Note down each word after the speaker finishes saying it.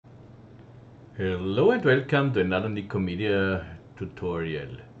Hello and welcome to another Nikomedia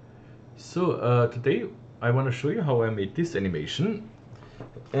tutorial. So today I want to show you how I made this animation,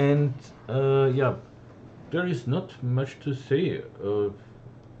 and yeah, there is not much to say.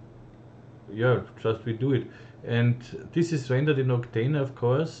 Yeah, just we do it. And this is rendered in Octane, of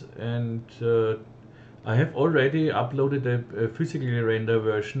course, and I have already uploaded a physically rendered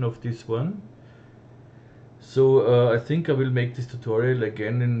version of this one. So I think I will make this tutorial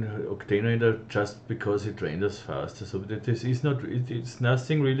again in Octane Render just because it renders faster. So that this is not, it's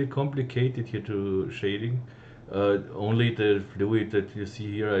nothing really complicated here to shading. Only the fluid that you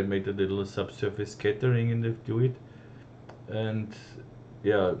see here, I made a little subsurface scattering in the fluid. And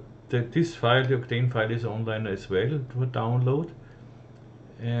yeah, this file, the Octane file, is online as well to download.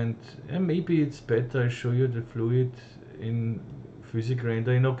 And maybe it's better I show you the fluid in physical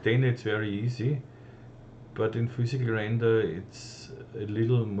render. In Octane it's very easy, but in physical render it's a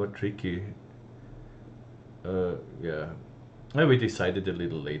little more tricky. Yeah, we decided a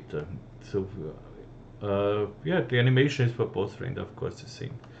little later. So yeah, the animation is for both render, of course, the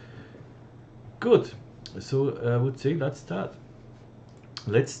same. Good. So I would say let's start.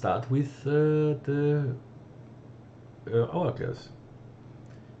 Let's start with the hourglass.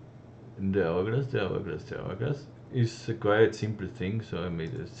 And the hourglass is a quite simple thing. So I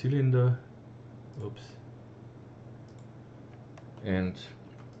made a cylinder. Oops. And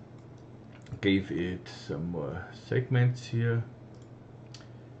gave it some more segments here,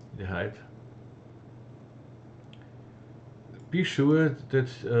 the height. Be sure that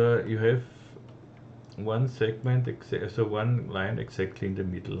you have one segment, so one line exactly in the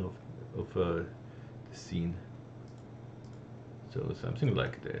middle of the scene. So something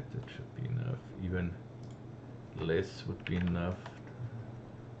like that, that should be enough. Even less would be enough.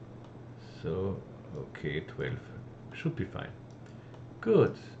 So okay, 12 should be fine.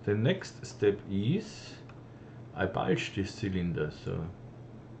 Good. The next step is I bulge this cylinder. So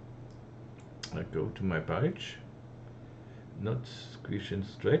I go to my bulge, not squish and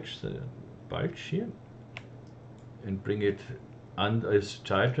stretch, the bulge here, and bring it under as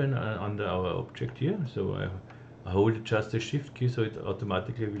children under our object here. So I hold just the shift key, so it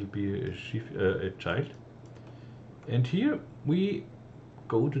automatically will be a child. And here we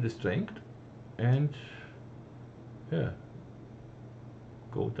go to the strength and yeah,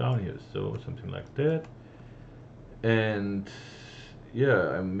 go down here, so something like that. And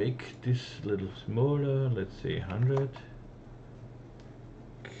yeah, I make this a little smaller, let's say 100.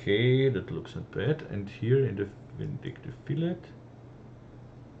 Okay, that looks not bad. And here in the, we'll take the fillet.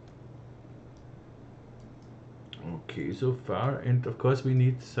 Okay, so far, and of course we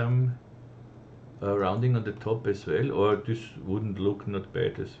need some rounding on the top as well, or this wouldn't look not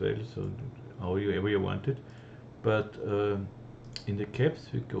bad as well, so however you want it. But in the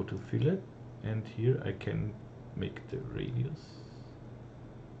caps we go to fillet, and here I can make the radius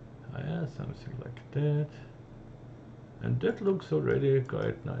higher, something like that, and that looks already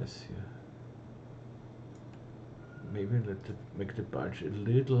quite nice here. Maybe make the bulge a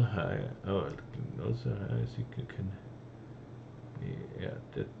little higher. Oh, also higher, so you can. Yeah,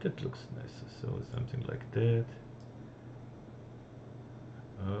 that looks nicer. So something like that.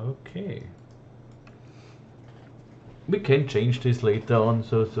 Okay. We can change this later on,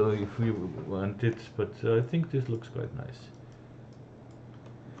 so if we want it, but I think this looks quite nice.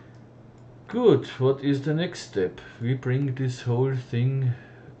 Good. What is the next step? We bring this whole thing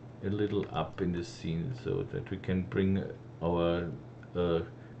a little up in the scene so that we can bring our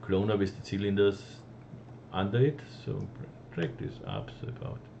cloner with the cylinders under it. So drag this up so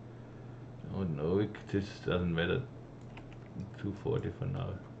about. Oh no, this doesn't matter. 240 for now.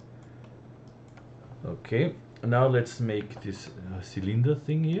 Okay, now let's make this cylinder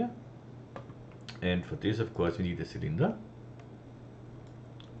thing here. And for this, of course, we need a cylinder.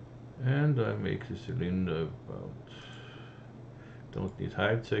 And I make the cylinder about, don't need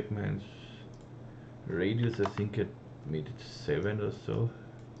height segments. Radius, I think I made it 7 or so.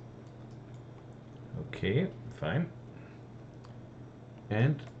 Okay, fine.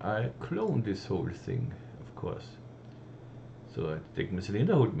 And I clone this whole thing, of course. So I take my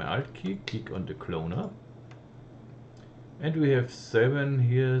cylinder, hold my Alt key, click on the cloner. And we have 7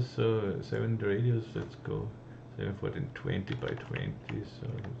 here, so 7 radius, let's go 7 for 20 by 20. So,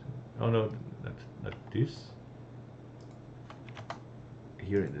 oh no, not this.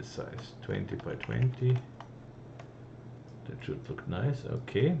 Here in the size 20 by 20. That should look nice.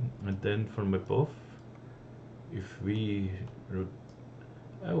 Okay, and then from above, if we,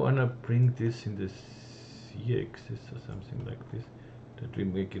 I wanna bring this in the Z-axis or something like this, that we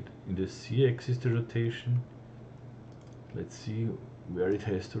make it in the Z-axis the rotation. Let's see where it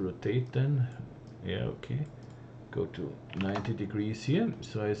has to rotate then. Yeah, okay. Go to 90 degrees here,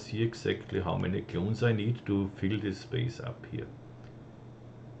 so I see exactly how many clones I need to fill this space up here.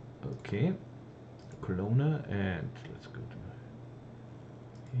 Okay, cloner, and let's go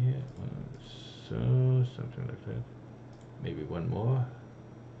to here, so something like that. Maybe one more,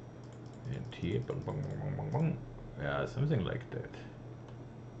 and here, bong, bong, bong, bong, bong. Yeah, something like that.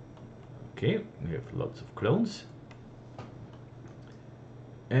 Okay, we have lots of clones.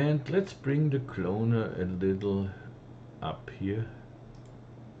 And let's bring the cloner a little up here.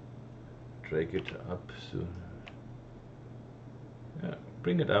 Drag it up, so yeah,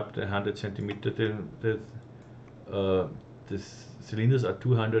 bring it up the 100 centimeter. The cylinders are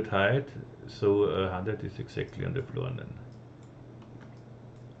 200 height, so 100 is exactly on the floor then.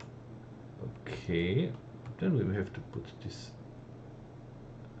 Okay, then we have to put this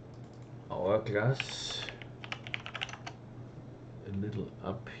hourglass a little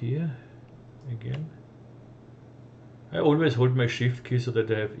up here again. I always hold my shift key so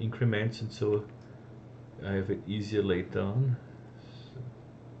that I have increments, and so I have it easier later on. So,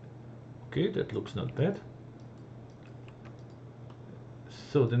 okay, that looks not bad.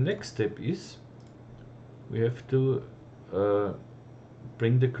 So the next step is we have to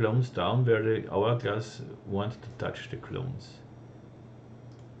bring the clones down where the hourglass wants to touch the clones.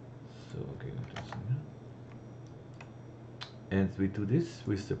 So okay, and we do this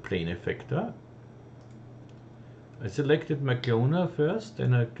with the plane effector. I selected my cloner first,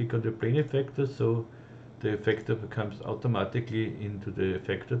 then I click on the plane effector, so the effector comes automatically into the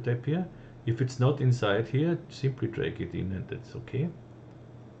effector tab here. If it's not inside here, simply drag it in and that's okay.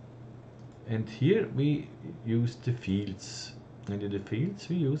 And here we use the fields, and in the fields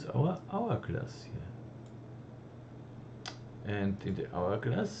we use our hourglass here. And in the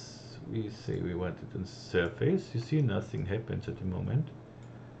hourglass we say we want it on surface. You see nothing happens at the moment.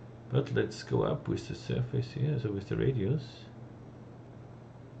 But let's go up with the surface here, so with the radius.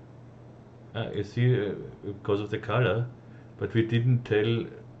 You see, because of the color, but we didn't tell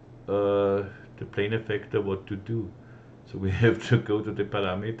the plane effector what to do. So we have to go to the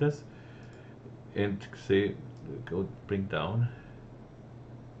parameters and say, go bring down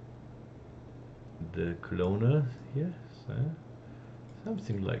the cloner here, so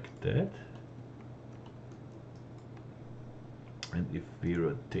something like that. And if we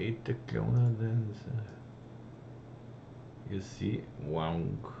rotate the cloner, then you see,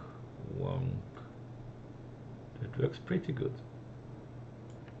 wonk, wonk. That works pretty good.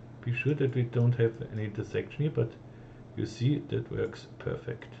 Be sure that we don't have an intersection here, but you see that works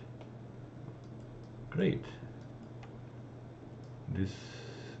perfect. Great. This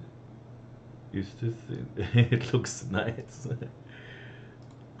is this. It looks nice.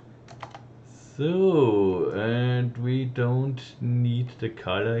 So, and we don't need the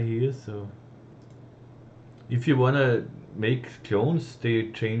color here, so if you wanna make clones,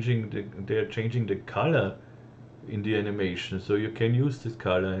 they're changing the color in the animation, so you can use this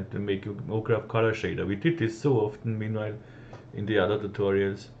color and to make a MoGraph color shader. We did this so often meanwhile in the other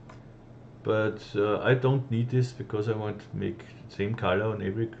tutorials, but I don't need this because I want to make the same color on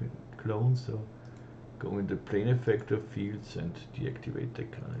every clone, so go in the plane effector fields and deactivate the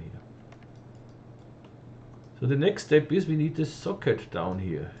color here. So the next step is we need the socket down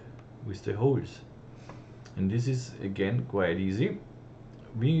here with the holes. And this is again quite easy.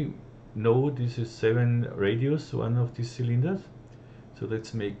 We know this is 7 radius, one of these cylinders. So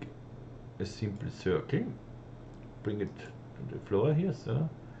let's make a simple circle. Bring it to the floor here, so,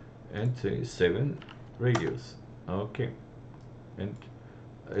 and say 7 radius. Okay. And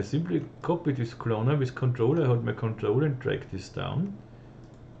I simply copy this cloner with control. I hold my control and drag this down.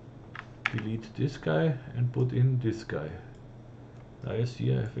 Delete this guy and put in this guy. Now you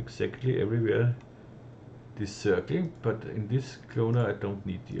see I have exactly everywhere this circle, but in this cloner I don't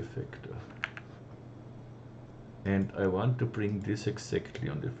need the effector. And I want to bring this exactly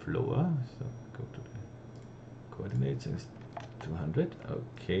on the floor, so go to the coordinates and 200.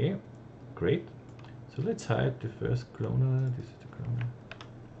 Okay, great. So let's hide the first cloner. This is the cloner.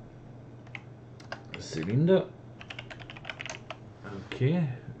 A cylinder. Okay.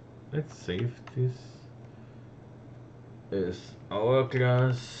 Let's save this as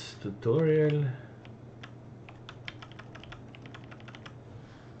hourglass tutorial.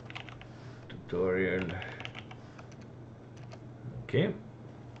 Okay.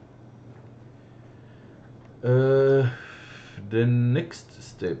 The next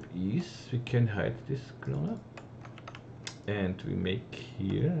step is we can hide this cloner and we make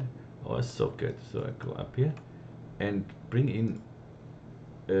here our socket. So I go up here and bring in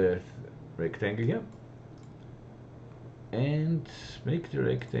a rectangle here, and make the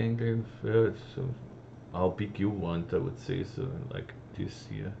rectangle so how big you want, I would say, so like this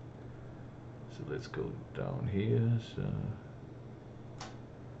here. So let's go down here, so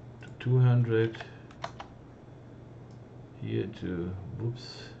to 200, here to,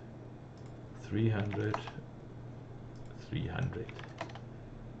 whoops, 300, 300.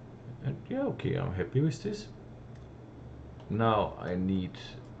 And yeah, okay, I'm happy with this. Now I need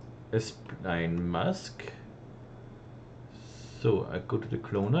a spline mask. So I go to the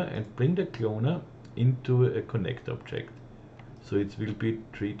cloner and bring the cloner into a connect object. So it will be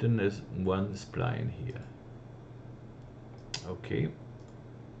treated as one spline here. Okay.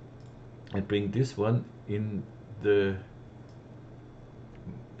 And bring this one in the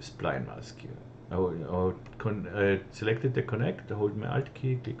spline mask here. I selected the connect, I hold my Alt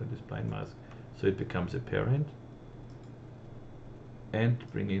key, click on the spline mask, so it becomes a parent, and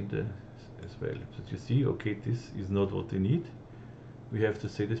bring in the as well. So you see, okay, this is not what we need. We have to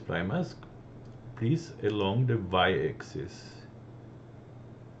say the spline mask, please, along the y-axis.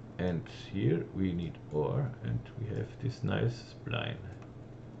 And here we need OR, and we have this nice spline.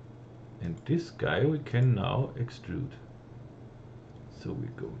 And this guy we can now extrude. So we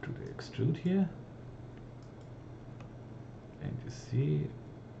go to the extrude here, and you see,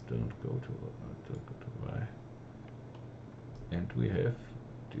 don't go to Y, and we have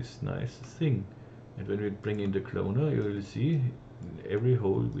this nice thing. And when we bring in the cloner, you will see in every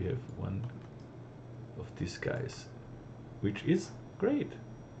hole we have one of these guys, which is great.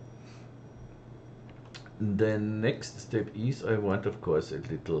 The next step is I want, of course, a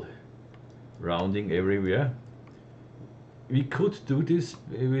little rounding everywhere. We could do this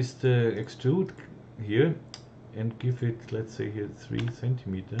with the extrude here and give it, let's say here, 3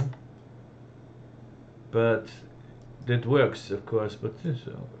 centimeter. But that works, of course, but this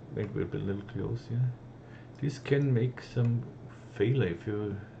maybe we'll be a little close here. This can make some failure if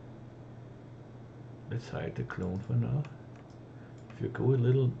you, let's hide the clone for now. If you go a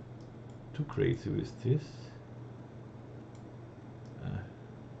little too crazy with this,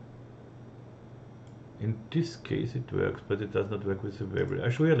 in this case it works, but it does not work with the variable. I'll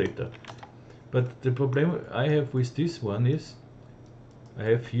show you later. But the problem I have with this one is I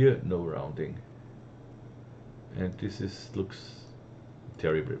have here no rounding, and this looks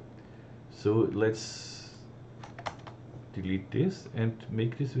terrible. So let's delete this and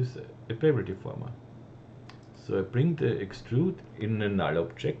make this with a bevel deformer. So I bring the extrude in a null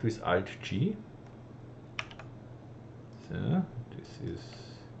object with Alt G. So this is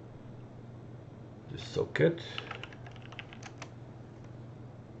the socket,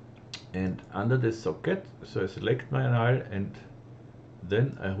 and under the socket, so I select my null and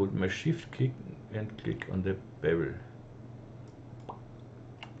then I hold my shift key and click on the bevel.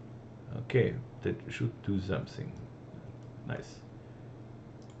 Okay, that should do something nice.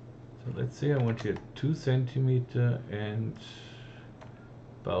 So let's say I want here 2 centimeter and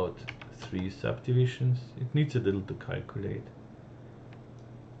about 3 subdivisions. It needs a little to calculate.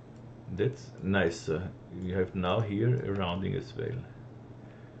 That's nice. You have now here a rounding as well.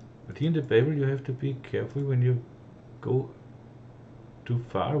 But here in the bevel you have to be careful when you go too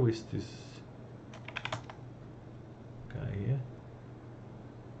far with this guy here.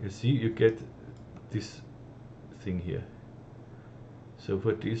 You see, you get this thing here. So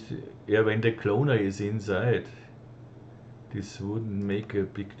for this, yeah, when the cloner is inside, this wouldn't make a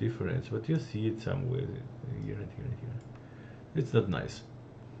big difference, but you see it somewhere here and here and here. It's not nice.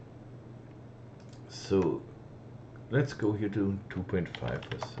 So let's go here to 2.5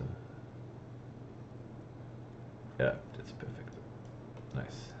 or so. Yeah, that's perfect.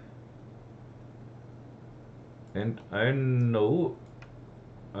 Nice. And I know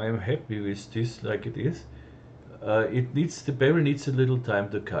I'm happy with this like it is. The bevel needs a little time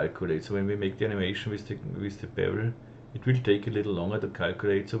to calculate. So when we make the animation with the bevel, it will take a little longer to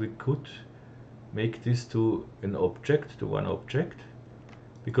calculate. So we could make this to an object, to one object,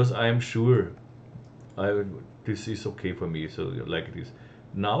 because I am sure this is okay for me. So like it is.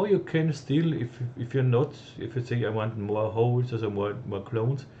 Now you can still, if you say I want more holes or more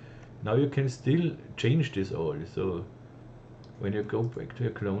clones, now you can still change this all. So when you go back to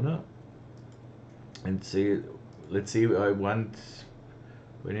your cloner and say, let's say I want,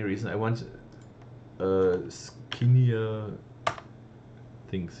 for any reason, I want skinnier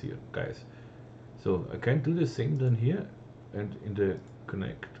things here, guys. So I can do the same down here, and in the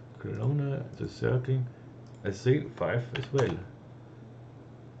connect cloner, the circle, I say 5 as well.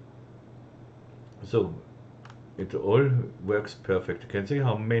 So it all works perfect. You can say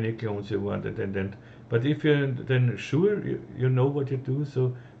how many clones you want, and then, but if you're then sure you know what you do,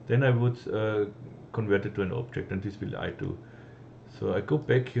 so then I would convert it to an object, and this will I do. So I go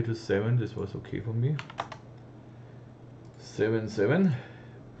back here to 7, this was okay for me. 7, 7.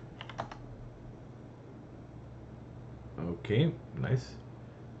 Okay, nice.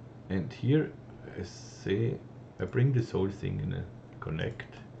 And here I say I bring this whole thing in a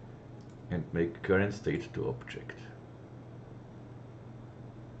connect and make current state to object.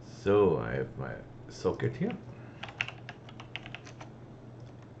 So I have my socket here.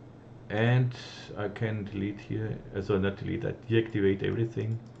 And I can delete here, so not delete, I deactivate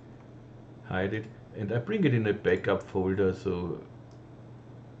everything, hide it, and I bring it in a backup folder. So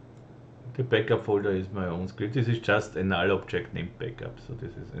the backup folder is my own script. This is just a null object named backup. So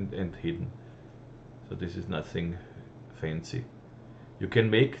this is and hidden. So this is nothing fancy. You can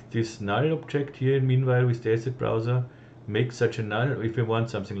make this null object here. Meanwhile, with the asset browser, make such a null if you want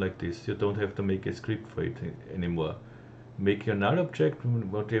something like this. You don't have to make a script for it anymore. Make your null object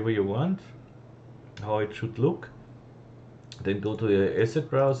whatever you want, how it should look. Then go to your asset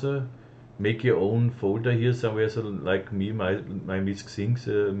browser, make your own folder here somewhere, so like me, my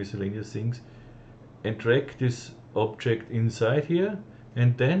miscellaneous things, and drag this object inside here,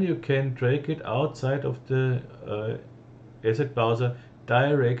 and then you can drag it outside of the asset browser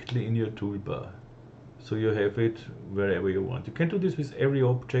directly in your toolbar. So you have it wherever you want. You can do this with every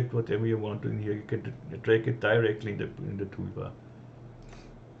object, whatever you want in here. You can drag it directly in the toolbar.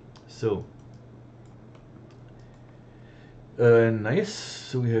 So nice.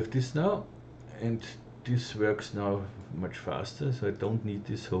 So we have this now, and this works now much faster. So I don't need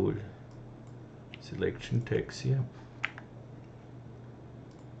this whole selection tags here.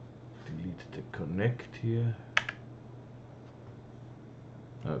 Delete the connect here.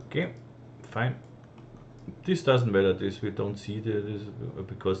 Okay, fine. This doesn't matter, this we don't see this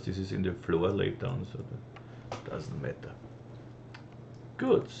because this is in the floor laid down, so that doesn't matter.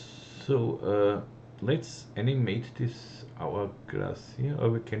 Good, so let's animate this hourglass here,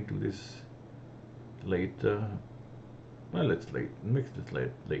 or we can do this later. Well, let's make this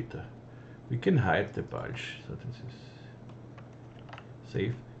later. We can hide the bulge, so this is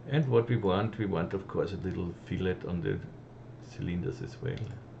safe. And what we want of course a little fillet on the cylinders as well.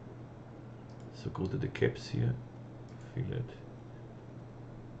 So go to the caps here, fillet.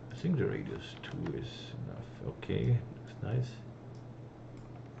 I think the radius 2 is enough. Okay, looks nice.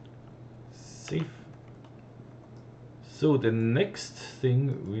 Safe. So the next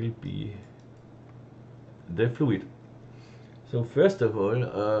thing will be the fluid. So first of all,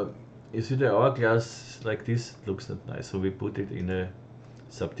 you see the hourglass like this looks not nice. So we put it in a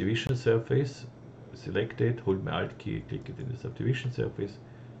subdivision surface. Select it, hold my Alt key, click it in the subdivision surface.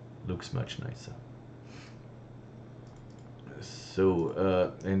 Looks much nicer. So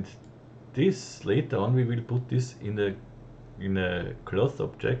and this later on we will put this in a cloth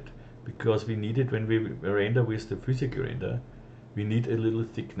object, because we need it when we render with the physical render. We need a little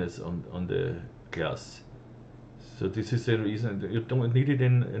thickness on the glass. So this is the reason. You don't need it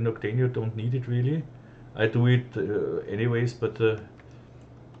in Octane. You don't need it really. I do it anyways, but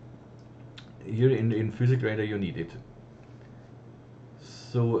here in physical render you need it.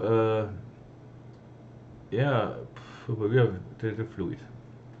 So yeah, we have the fluid.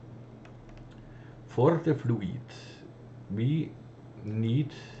 For the fluid, we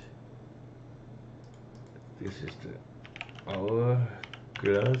need, this is the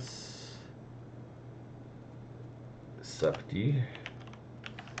hourglass subdivision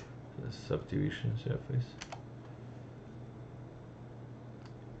surface.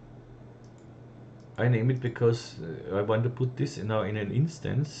 I name it because I want to put this now in an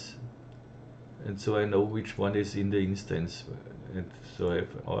instance, and so I know which one is in the instance, and so I have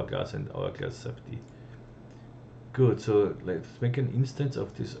hourglass and hourglass subd. Good, so let's make an instance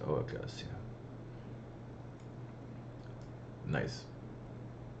of this hourglass here. Nice.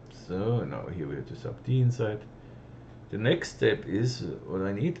 So now here we have the subd inside. The next step is, what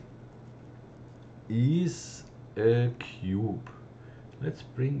I need is a cube. Let's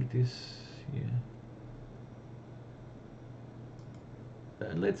bring this here.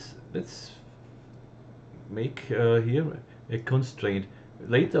 Let's make here a constraint.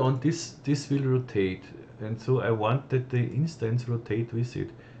 Later on this will rotate, and so I want that the instance rotate with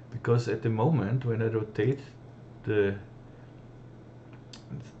it, because at the moment when I rotate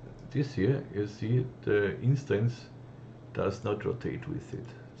this here, you see the instance does not rotate with it.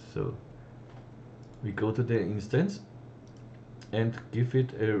 So we go to the instance and give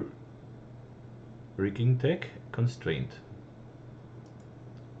it a rigging tag constraint.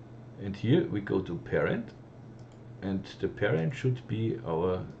 And here we go to parent, and the parent should be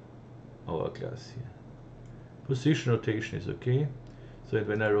our hourglass here. Position rotation is okay. So that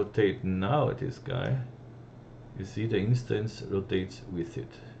when I rotate now this guy, you see the instance rotates with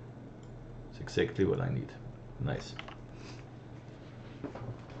it. It's exactly what I need. Nice.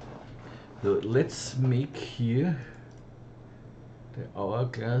 So let's make here the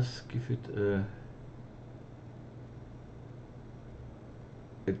hourglass, give it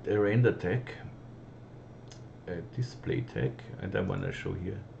a render tag, a display tag, and I want to show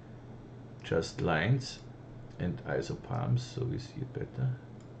here just lines and ISO palms so we see it better.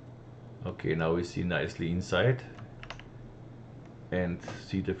 Okay, now we see nicely inside and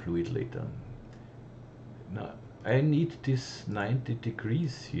see the fluid later. Now I need this 90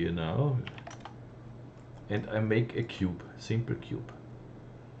 degrees here now, and I make a cube, simple cube,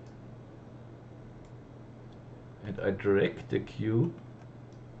 and I drag the cube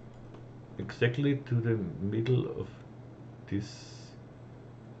exactly to the middle of this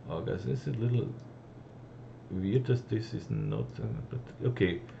hourglass. It's a little weird that this is not, but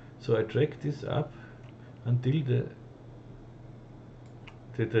okay. So I drag this up until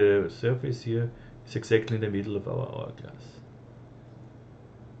the surface here is exactly in the middle of our hourglass.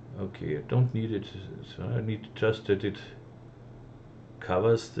 Okay, I don't need it, so I need just that it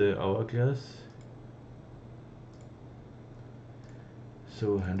covers the hourglass.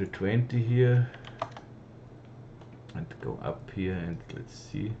 So 120 here, and go up here, and let's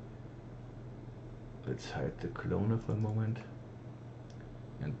see. Let's hide the cloner for a moment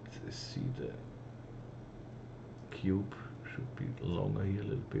and see the cube should be longer here a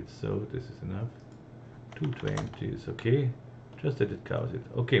little bit. So this is enough. 220 is okay, just that it covers it.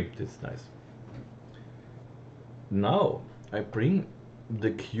 Okay, that's nice. Now I bring the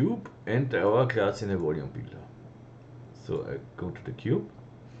cube and the hourglass in a volume builder. So I go to the cube,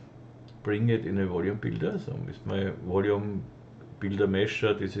 bring it in a volume builder. So with my volume builder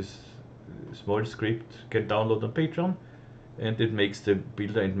measure, this is a small script, can download on Patreon, and it makes the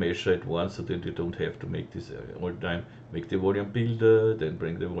builder and measure at once, so that you don't have to make this all the time. Make the volume builder, then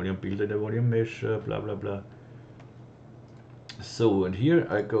bring the volume builder in the volume measure, blah blah blah. So, and here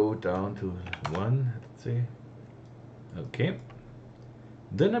I go down to 1, let's say. Okay.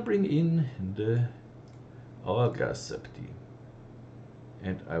 Then I bring in the hourglass sub D,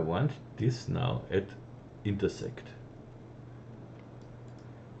 and I want this now at intersect.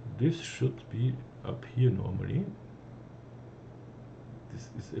 This should be up here normally. This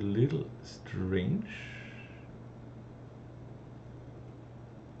is a little strange.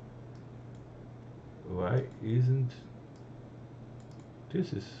 Why isn't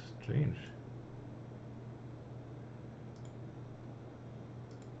this is strange?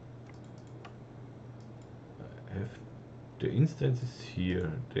 I have the instance is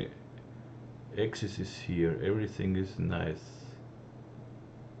here, the axis is here, everything is nice.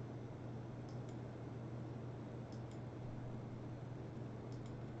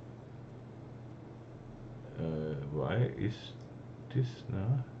 Why is this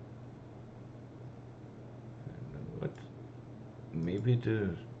now? What? Maybe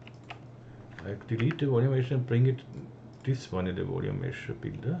I delete the volume measure and bring it this one in the volume measure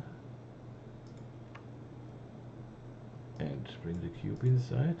builder, and bring the cube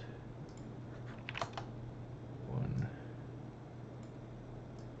inside. 1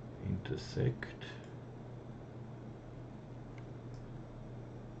 intersect.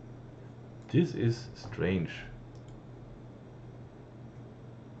 This is strange.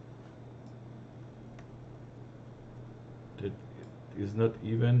 That it is not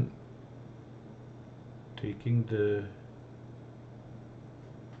even taking the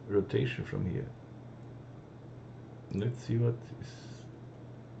rotation from here. Let's see what is.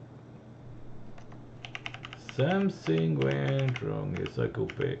 Something went wrong. Yes, I go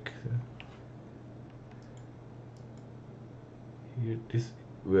back. Here, this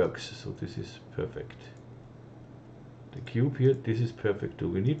works, so this is perfect. The cube here, this is perfect too.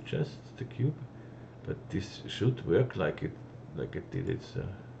 We need just the cube, but this should work like it did it. So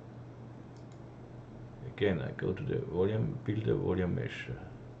again, I go to the volume builder, volume measure.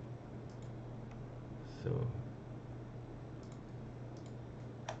 So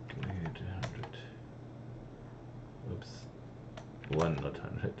can I hit 100? Oops, 1, not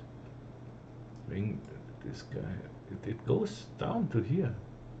 100. Bring this guy. It goes down to here.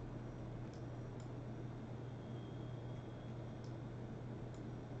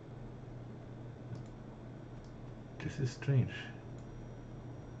 This is strange.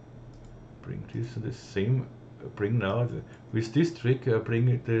 Bring this to the same. Bring now with this trick.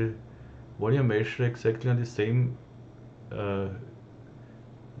 Bring the volume measure exactly on the same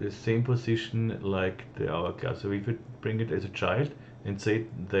position like the hourglass. So if you bring it as a child and say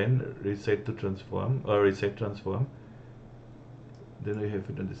then reset to transform or reset transform, Then I have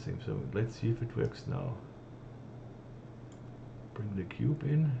it on the same. So let's see if it works now. Bring the cube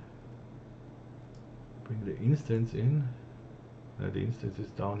in. Bring the instance in. The instance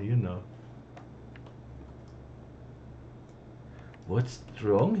is down here now. What's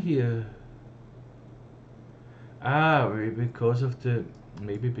wrong here? Ah, because of the,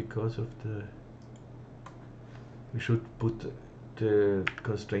 maybe because of the, we should put the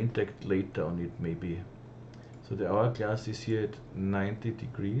constraint tag later on it maybe. So the hourglass is here at 90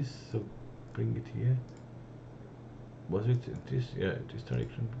 degrees, so bring it here. Was it this? Yeah, this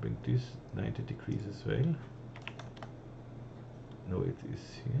direction, bring this 90 degrees as well. No, it is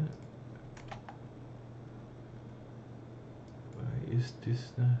here. Why is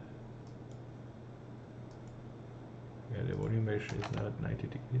this now? Yeah, the volume measure is now at 90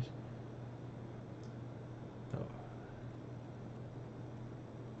 degrees. No.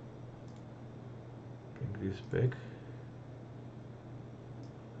 Bring this back.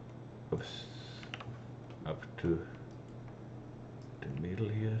 Oops. Up to the middle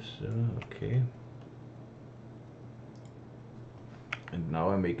here, so okay. And now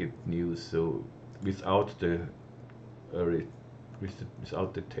I make it new, so without the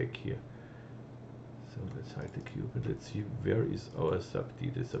without the tag here. So let's hide the cube and let's see where is our sub D.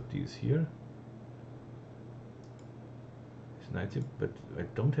 The sub D is here. It's 90, but I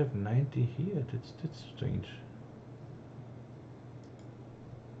don't have 90 here. That's strange.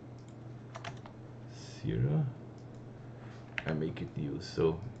 0. I make it new.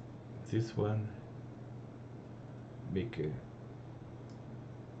 So this one, make a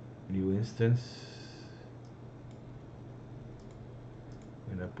new instance.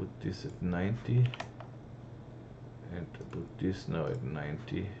 When I put this at 90. And put this now at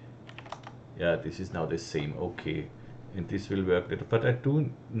 90. Yeah, this is now the same. Okay, and this will work better. But I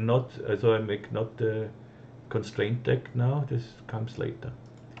do not, so I make not the constraint tag now. This comes later.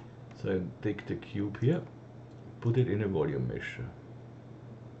 So I take the cube here, put it in a volume measure.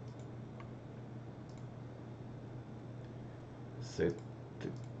 Set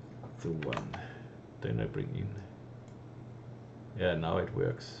to 1. Then I bring in. Yeah, now it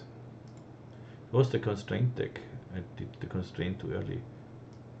works. It was the constraint tag. I did the constraint too early.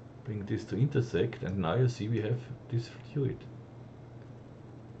 Bring this to intersect, and now you see we have this fluid.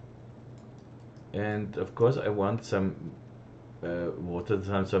 And of course I want some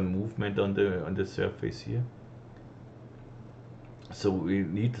water, some movement on the surface here. So we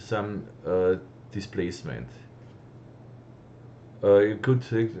need some displacement. You could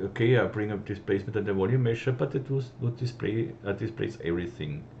say, okay, I bring up displacement on the volume measure, but it would displace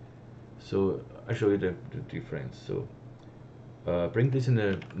everything. So I show you the difference. So bring this in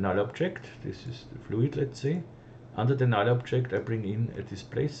a null object. This is the fluid, let's say. Under the null object, I bring in a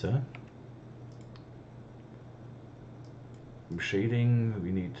displacer. Shading,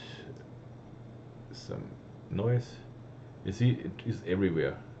 we need some noise. You see, it is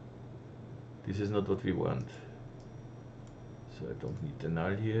everywhere. This is not what we want. So I don't need the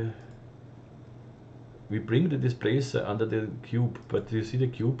null here. We bring the displacer under the cube, but you see the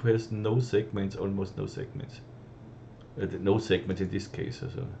cube has no segments, almost no segments. No segments in this case.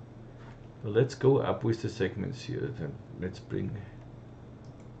 So let's go up with the segments here. Then let's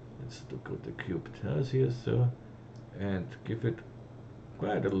look at the cube does here, so, and give it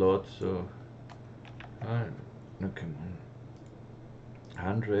quite a lot. So, okay,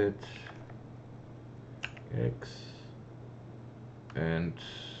 100 x and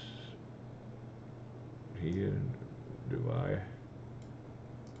here the y,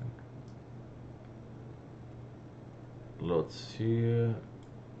 lots here.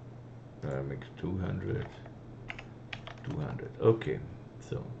 I make 200. Okay,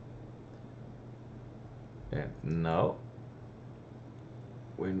 so, and now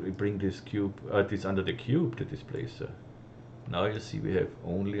when we bring this cube, this under the cube, the displacer, now you see we have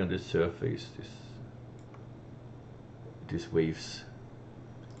only on the surface these waves.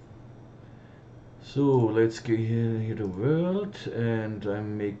 So let's get here the world, and I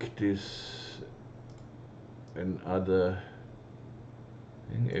make this another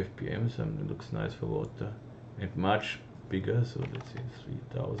thing, FPM, something looks nice for water, and much bigger, so let's say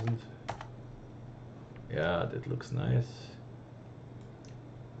 3000. Yeah, that looks nice.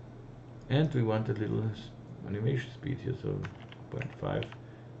 And we want a little animation speed here, so 0.5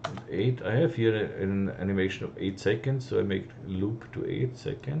 and 8. I have here an animation of 8 seconds, so I make loop to 8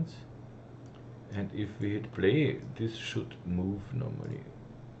 seconds. And if we hit play, this should move normally.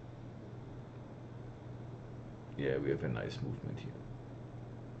 Yeah, we have a nice movement here.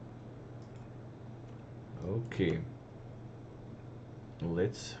 Okay.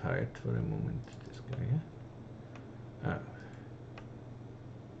 Let's hide for a moment this guy here.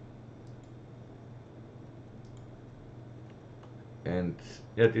 And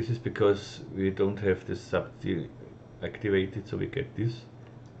yeah, this is because we don't have the subtil activated, so we get this.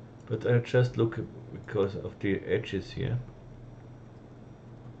 But I just look because of the edges here,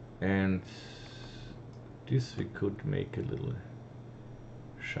 and this we could make a little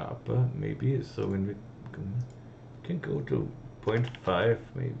sharper maybe. So when we can go to 0.5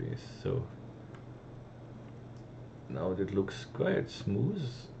 maybe. So now that looks quite smooth.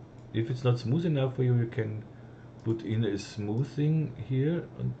 If it's not smooth enough for you, you can put in a smoothing here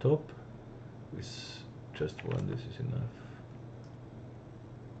on top. With just one, this is enough.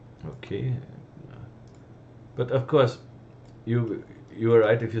 Okay, but of course, you are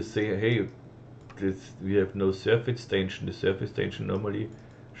right if you say, hey, we have no surface tension. The surface tension normally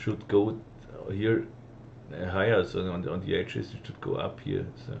should go here higher, so on the edges it should go up here.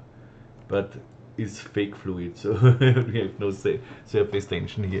 So, but it's fake fluid, so we have no surface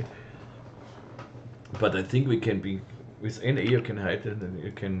tension here. But I think we can be with NA. You can hide it, and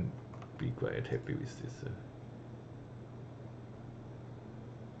you can be quite happy with this.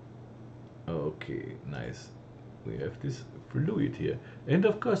 Okay, nice. We have this fluid here, and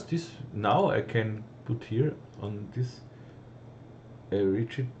of course this now I can put here on this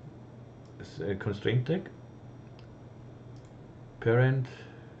rigid constraint tag parent.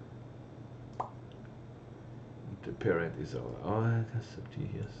 The parent is our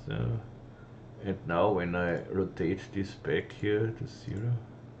SFT here. So, and now when I rotate this back here to 0,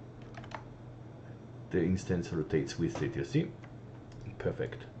 the instance rotates with it. You see,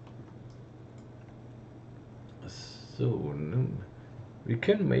 perfect. So we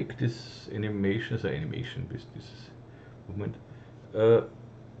can make this animation with this movement.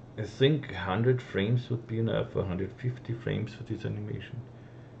 I think 100 frames would be enough, 150 frames for this animation.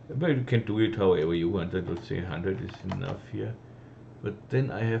 But you can do it however you want. I would say 100 is enough here. But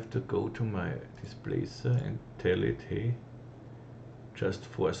then I have to go to my displacer and tell it, hey, just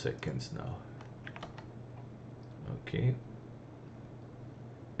 4 seconds now. Okay.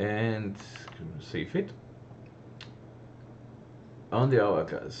 And save it. On the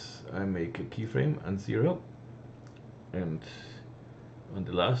hourglass, I make a keyframe on 0, and on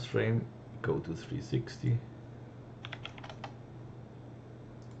the last frame, go to 360.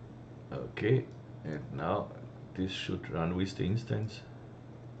 Okay, and now this should run with the instance.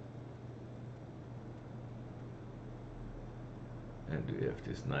 And we have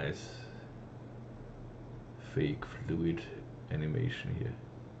this nice fake fluid animation here,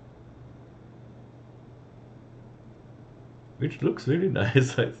 which looks really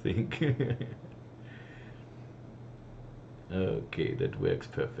nice, I think. Okay, that works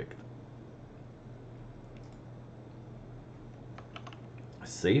perfect.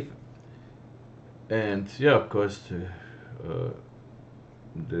 Save. And yeah, of course,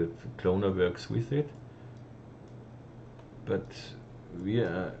 the cloner works with it. But we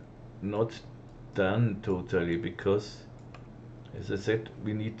are not done totally, because, as I said,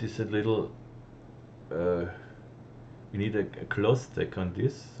 we need this a little, we need a cloth tag on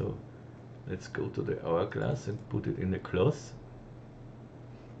this. So let's go to the hourglass and put it in a cloth.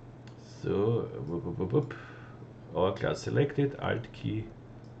 So hourglass selected, Alt key,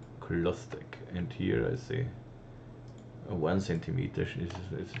 cloth tag, and here I say 1 centimeter. It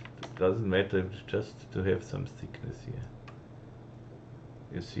doesn't matter, just to have some thickness here.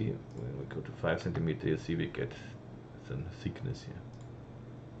 You see, when we go to 5 centimeter, you see we get some thickness here.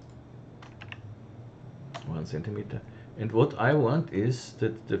 1 centimeter. And what I want is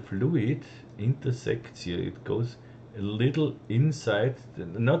that the fluid intersects here. It goes a little inside,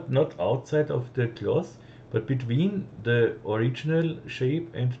 not outside of the cloth, but between the original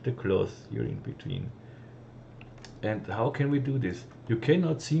shape and the cloth here in between. And how can we do this? You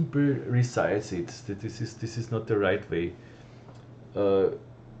cannot simply resize it. This is not the right way.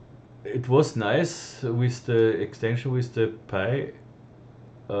 It was nice with the extension with the pi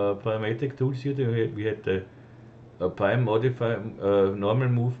parametric tools here. We had the pi modifier, normal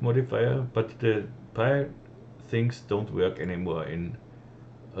move modifier, but the pi things don't work anymore in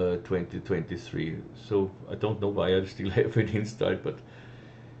 2023. So I don't know why I still have it installed, but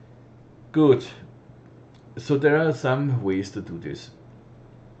good. So there are some ways to do this.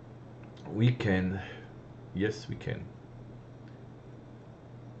 We can, yes, we can.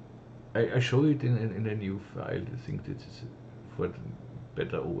 I show it in a new file. I think this is for the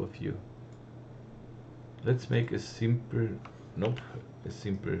better overview. Let's make a simple, a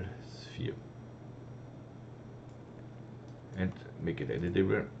simple sphere, and make it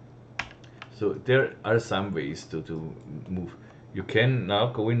editable. So there are some ways to move. You can now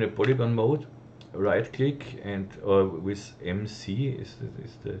go in a polygon mode, right click, and or with MC is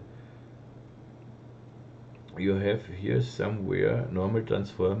the you have here somewhere normal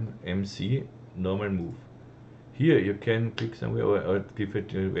transform MC normal move. Here you can click somewhere or give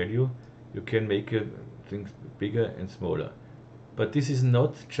it a value. You can make things bigger and smaller. But this is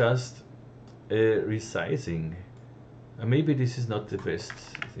not just resizing. Maybe this is not the best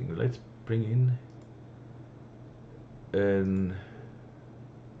thing. Let's bring in a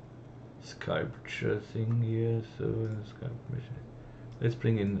sculpture thing here. So sculpture. Let's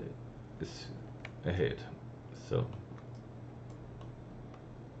bring in this ahead. So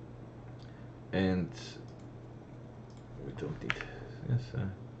and we don't need yes.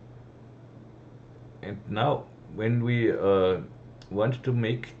 And now when we want to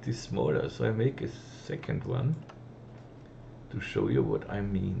make this smaller, so I make a second one to show you what I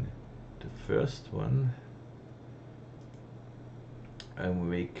mean. The first one I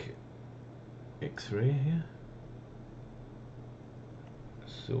make X-ray here.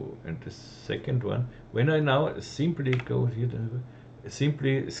 So, and the second one, when I now simply go here,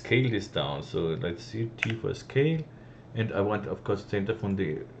 simply scale this down. So let's see, T for scale, and I want, of course, center from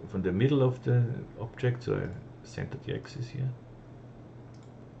the middle of the object. So I center the axis here,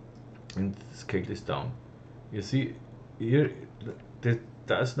 and scale this down. You see, here that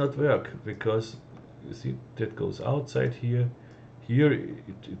does not work because you see that goes outside here. Here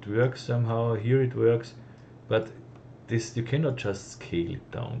it works somehow. Here it works, but this you cannot just scale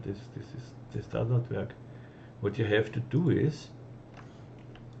it down. This does not work. What you have to do is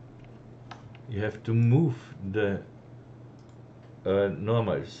you have to move the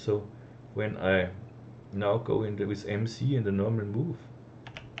normal. So when I now go into with MC in the normal move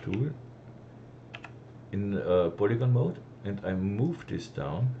tool in polygon mode, and I move this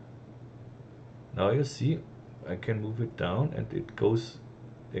down. Now you see I can move it down, and it goes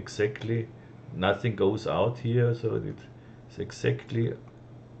exactly. Nothing goes out here, so it's exactly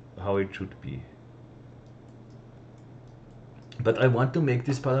how it should be. But I want to make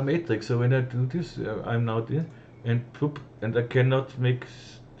this parametric, so when I do this, I'm now there, and I cannot make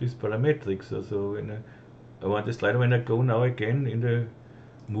this parametric. So when I want the slider, when I go now again in the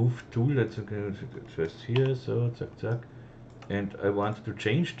move tool, that's okay, just here, so zack zack, and I want to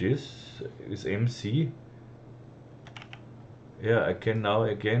change this with MC. Yeah, I can now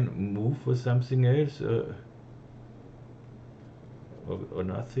again move for something else or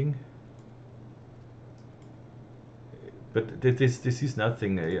nothing. But this is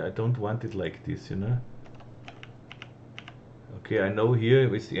nothing. I don't want it like this, you know. Okay, I know here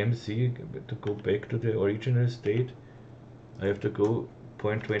with the MC to go back to the original state, I have to go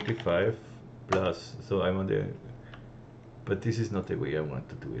 0.25 plus. So I'm on the, but this is not the way I want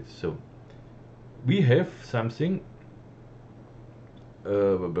to do it. So we have something.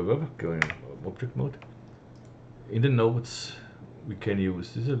 Going object mode. In the nodes we can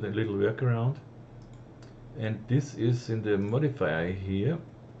use this is a little workaround, and this is in the modifier here.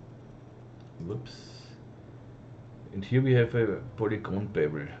 Whoops. And here we have a polygon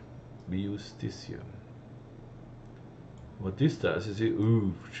bevel. We use this here. What this does is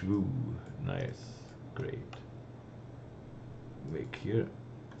ooh, shoo, nice, great. Make here,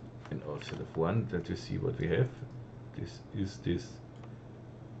 and also the one that you see what we have. This is this.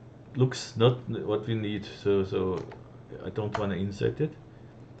 Looks not what we need, so I don't want to insert it,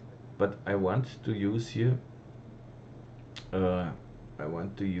 but I want to use here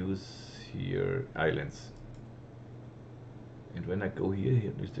islands, and when I go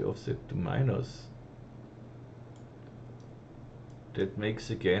here with the offset to minus, that makes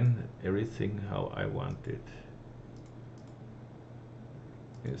again everything how I want it.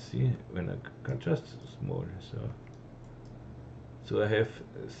 You see, when I can just small, so I have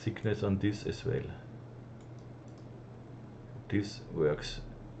thickness on this as well. This works.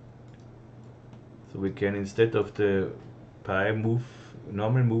 So we can, instead of the pi move,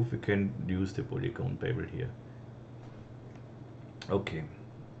 normal move, we can use the polygon bevel here. Okay.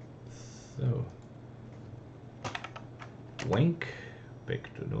 So wink,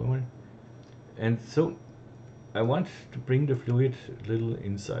 back to normal. And so I want to bring the fluid a little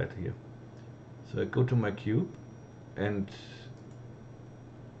inside here. So I go to my cube and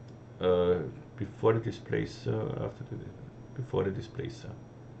before the displacer, before the displacer,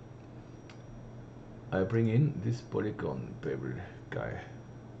 I bring in this polygon bevel guy,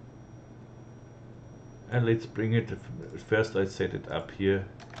 and let's bring it. First, I set it up here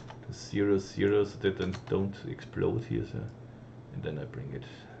to 0, 0, so that I don't explode here. So, and then I bring it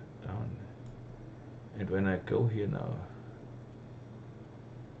down. And when I go here now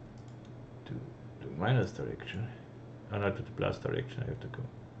to the minus direction, not to the plus direction, I have to go.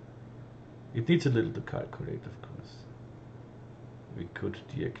 It needs a little to calculate, of course. We could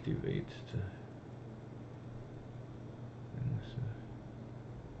deactivate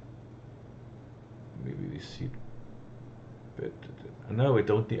see it better. No, I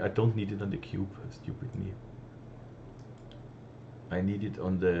don't need it on the cube. Stupid me. I need it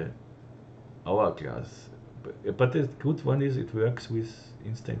on the hourglass. But the good one is it works with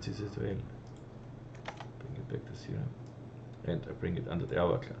instances as well. Bring it back to 0. And I bring it under the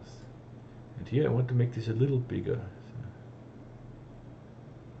hourglass. And here I want to make this a little bigger. So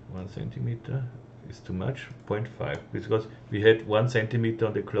 1 centimeter is too much, 0.5, because we had 1 centimeter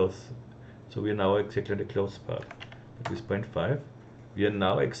on the cloth. So we are now exactly on the cloth part. But with 0.5, we are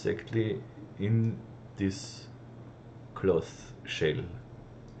now exactly in this cloth shell.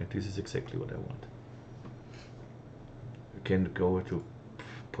 And this is exactly what I want. We can go to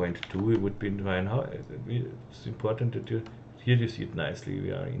 0.2, it would be fine. It's important that here you see it nicely,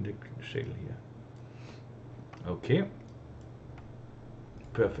 we are in the shell here. Okay.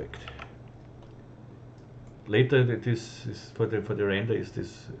 Perfect. Later this is for the render is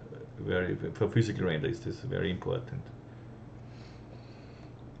this for physical render is this very important.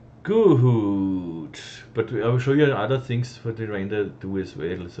 Good. But I will show you other things for the render too as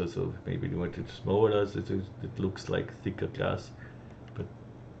well. So maybe you want it smaller, so it looks like thicker glass. But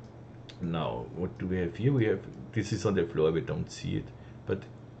now what do we have here? We have this is on the floor, we don't see it. But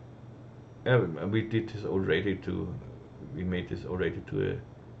we did this already we made this already to a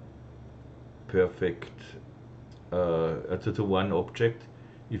perfect to one object.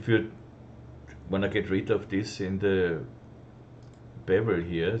 If you wanna get rid of this in the bevel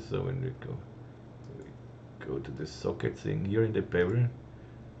here, so when we go to the socket thing here in the bevel,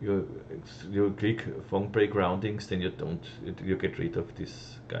 you click phone break roundings, then you get rid of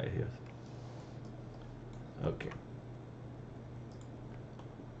this guy here. Okay.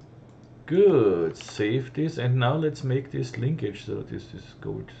 Good, save this, and now let's make this linkage. So this is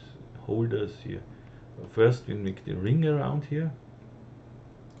gold holders here. First we make the ring around here.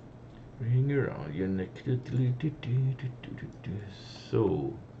 Ring around your neck.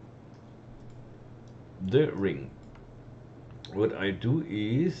 So the ring. What I do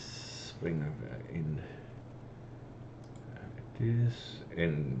is bring in this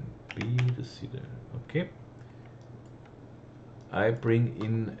and B to see the okay. I bring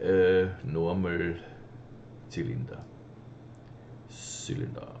in a normal cylinder.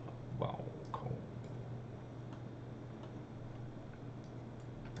 Wow. Cool.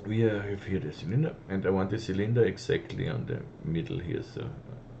 We have here the cylinder, and I want the cylinder exactly on the middle here. So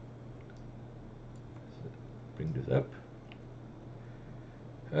bring this up.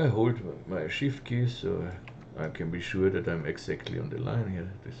 I hold my shift key so I can be sure that I'm exactly on the line here.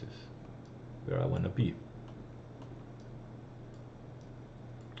 This is where I want to be.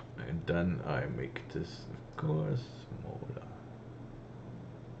 And then I make this, of course, smaller.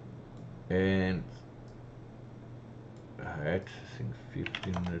 And height, I think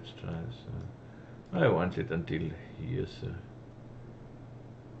 15, let's try. So I want it until here, so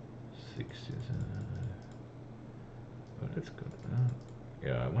 60. Well, let's go.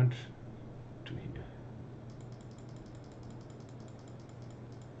 Yeah, I want to here.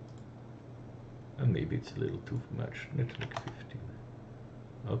 And maybe it's a little too much. Let's make 15.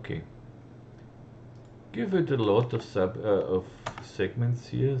 Okay. Give it a lot of segments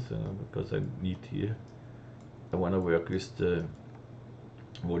here, so because I need here. I want to work with the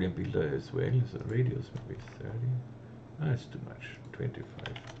volume builder as well. So radius maybe 30. That's too much.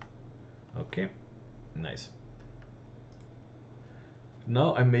 25. Okay. Nice.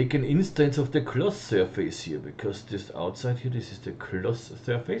 Now I make an instance of the cloth surface here, because this outside here, this is the cloth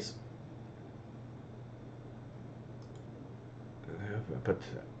surface. But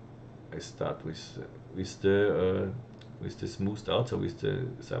I start with the smoothed out, so with the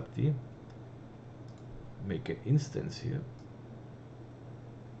sub D. Make an instance here.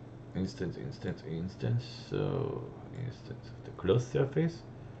 Instance. So instance of the cloth surface.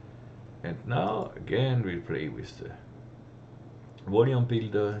 And now again we play with the volume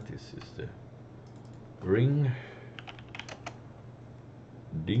builder. This is the ring.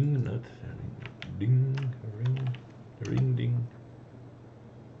 Ding, not ding, ring ding.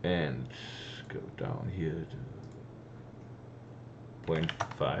 And go down here to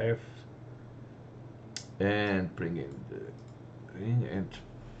 0.5 and bring in the ring, and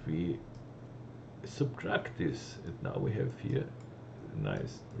we subtract this, and now we have here a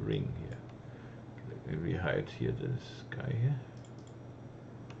nice ring here. We hide here this guy here.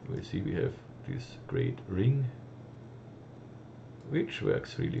 We see we have this great ring, which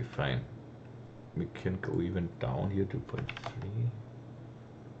works really fine. We can go even down here to 0.3.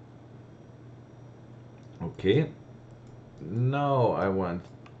 Okay, now I want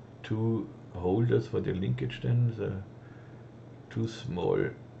two holders for the linkage, then the two small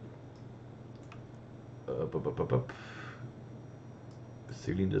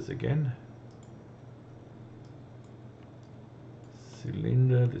Cylinders again.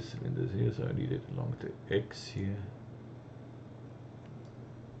 Cylinder, the cylinder is here, so I need it along the X here.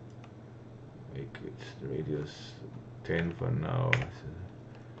 Make it the radius 10 for now,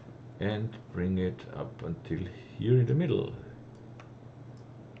 and bring it up until here in the middle.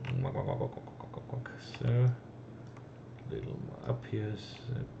 So, little more up here.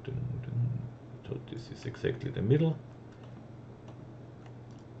 So this is exactly the middle.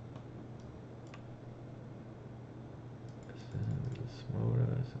 So a little smaller,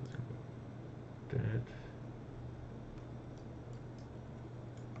 something like that.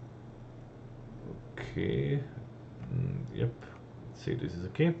 Okay. Yep. Let's say this is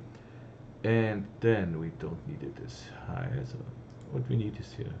okay. And then we don't need it as high. So what we need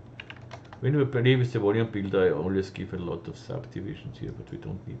is here. When we play with the volume builder, I always give a lot of subdivisions here, but we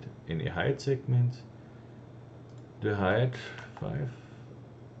don't need any height segments. The height 5,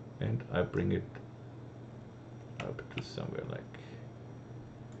 and I bring it up to somewhere like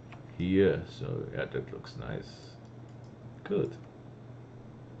here. So yeah, that looks nice. Good.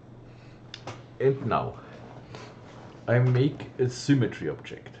 And now I make a symmetry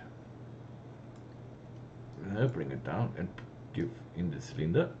object. I bring it down and give in the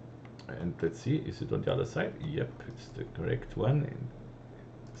cylinder. And let's see, is it on the other side? Yep, it's the correct one. In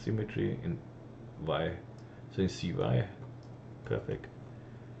symmetry in Y, so in CY, perfect.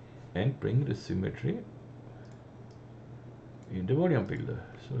 And bring the symmetry in the volume builder.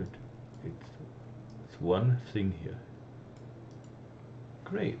 So it's one thing here.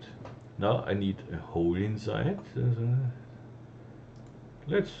 Great. Now I need a hole inside.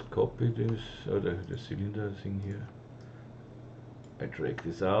 Let's copy this, the cylinder thing here. I drag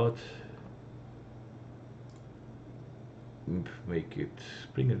this out, make it,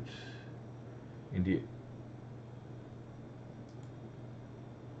 bring it in the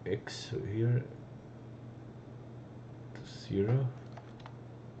X here to 0.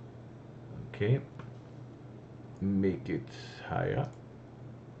 Okay, make it higher.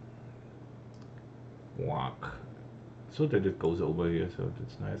 Walk, so that it goes over here, so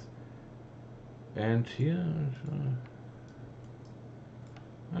that's nice. And here,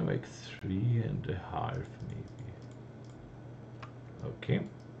 I make 3.5 maybe. Okay.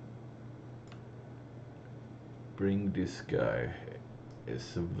 Bring this guy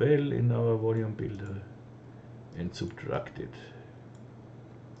as well in our volume builder and subtract it.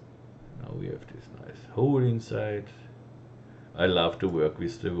 Now we have this nice hole inside. I love to work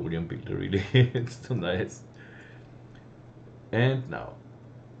with the volume builder, really. It's so nice. And now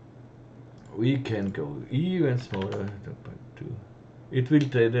we can go even smaller, 2.2. It will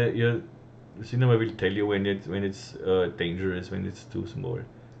tell the cinema will tell you when it's dangerous, when it's too small.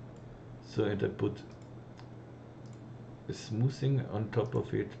 So and I put a smoothing on top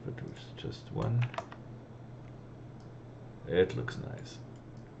of it, but it's just one. It looks nice.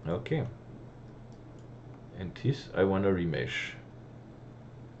 Okay. And this I want to remesh.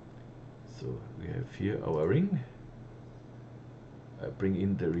 So we have here our ring. I bring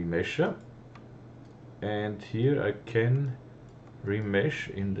in the remesher, and here I can remesh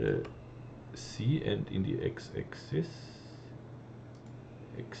in the C and in the X-axis,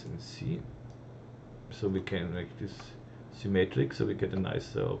 X and C, so we can make this symmetric, so we get a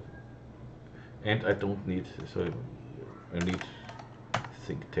nice and I don't need, so I need, I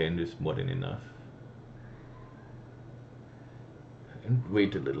think 10 is more than enough. And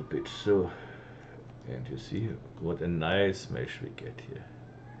wait a little bit, so, and you see what a nice mesh we get here.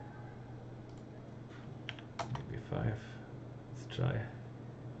 Maybe 5. Let's try.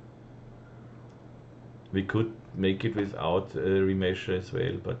 We could make it without a remesher as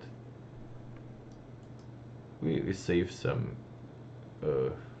well, but we save some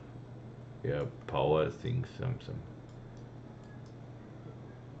yeah, power things, some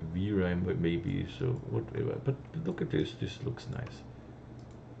VRAM maybe, so whatever. But look at this, this looks nice.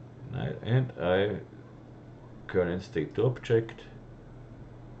 And I current state to object.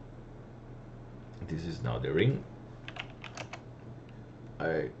 This is now the ring.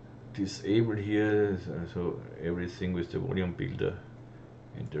 I disable here, so everything with the volume builder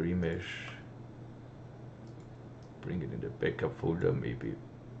and the remesh. Bring it in the backup folder maybe.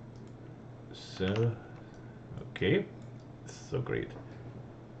 So, okay, so great.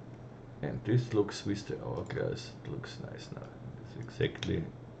 And this looks with the hourglass, it looks nice now. It's exactly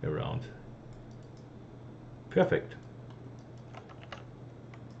around. Perfect.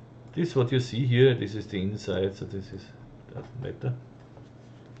 This what you see here, this is the inside, so this is, doesn't matter.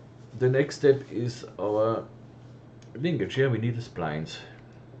 The next step is our linkage. Here we need the splines.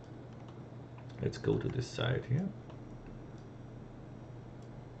 Let's go to this side here.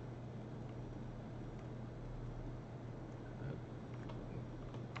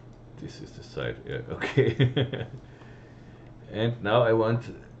 This is the side, yeah, okay. And now I want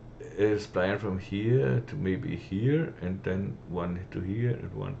a spline from here to maybe here, and then one to here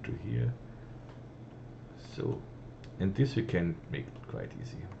and one to here. So, and this we can make it quite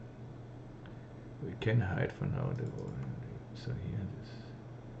easy. We can hide for now the so here this.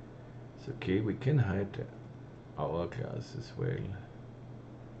 It's okay, we can hide the hourglass as well.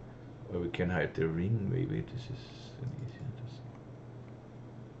 Or we can hide the ring, maybe this is an easier to see.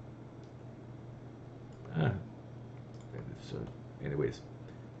 So anyways,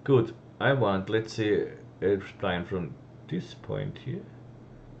 good. I want, let's say, a spline from this point here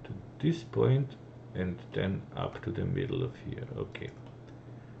to this point and then up to the middle of here. Okay.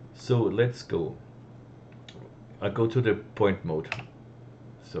 So let's go. I go to the point mode.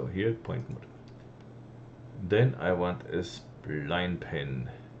 So here, point mode. Then I want a spline pen.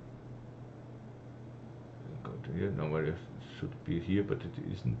 Go to here. Normally it should be here, but it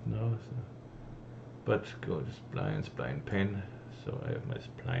isn't now. So. But go to spline pen. So I have my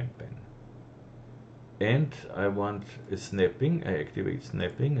spline pen. And I want a snapping. I activate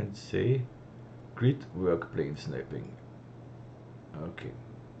snapping and say grid work plane snapping. Okay.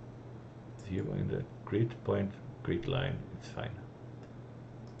 Here in the grid point, grid line, it's fine.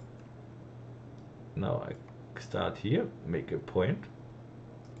 Now I start here, make a point,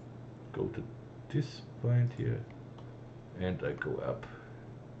 go to this point here, and I go up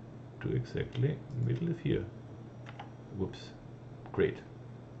to exactly middle of here. Whoops, great.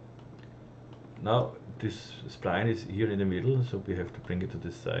 Now this spline is here in the middle, so we have to bring it to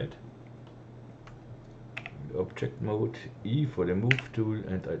the side. Object mode, E for the move tool,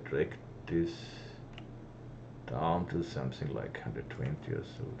 and I drag this down to something like 120 or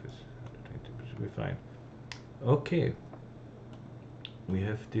so. This 120 should be fine. Okay, we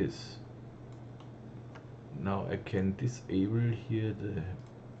have this. Now I can disable here the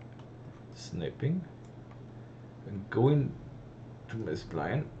snapping and go in to my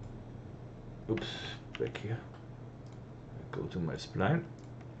spline. Oops, back here. I go to my spline,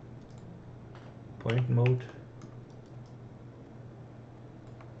 point mode.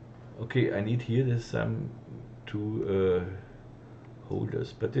 Okay, I need here some two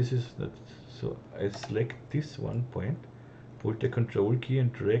holders, but this is not, so I select this one point, hold the control key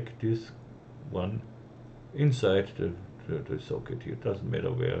and drag this one inside the socket here, doesn't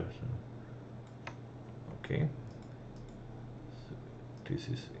matter where. So. Okay, so this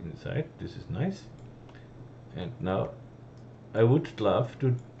is inside, this is nice. And now I would love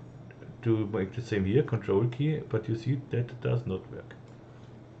to make the same here, control key, but you see that does not work.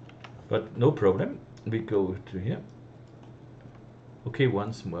 But no problem, we go to here. Okay,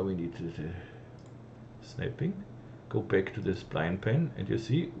 once more we need the snapping. Go back to the spline pen, and you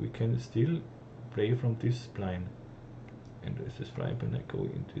see we can still play from this spline. And with the spline pen I go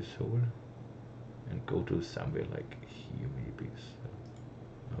in this hole and go to somewhere like here maybe.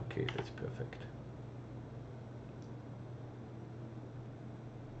 So, okay, that's perfect.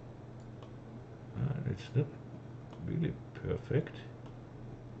 It's not really perfect.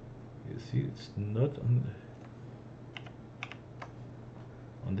 You see, it's not on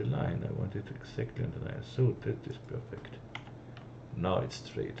the line. I want it exactly on the line. So that is perfect. Now it's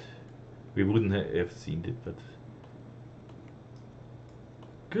straight. We wouldn't have seen it, but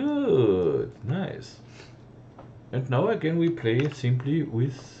good, nice. And now again we play simply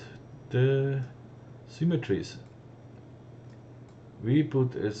with the symmetries. We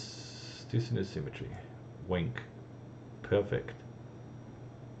put this in a symmetry. Wink. Perfect.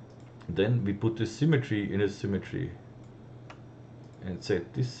 Then we put the symmetry in a symmetry and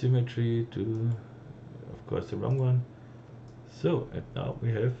set this symmetry to, of course, the wrong one. So, and now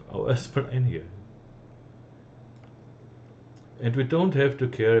we have our spline here. And we don't have to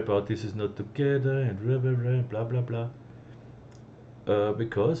care about this is not together and blah blah blah,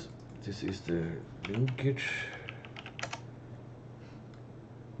 because this is the linkage.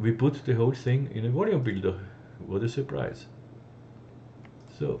 We put the whole thing in a volume builder. What a surprise.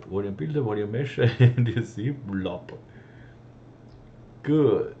 So, volume builder, volume mesh, and you see, blop.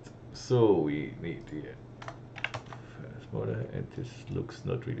 Good. So, we need here smaller, and this looks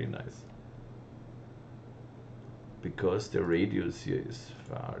not really nice. Because the radius here is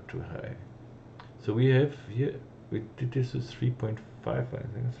far too high. So, we have here, we did this with 3.5, I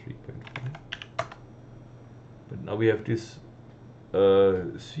think 3.5. But now we have this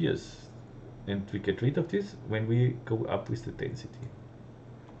spheres, and we get rid of this when we go up with the density.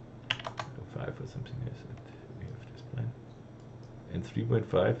 5 or something else, and we have this line. and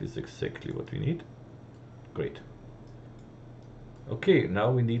 3.5 is exactly what we need. Great. Okay,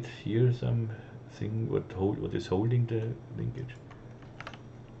 now we need here something what is holding the linkage.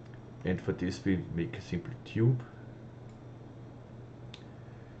 And for this we make a simple tube.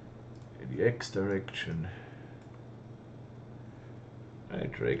 In the X direction, I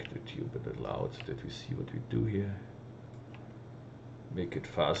drag the tube a little out so that we see what we do here. Make it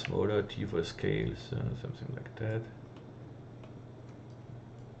far smaller, T for scale, so something like that.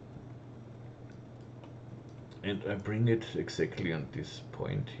 And I bring it exactly on this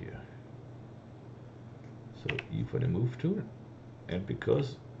point here. So E for the move tool. And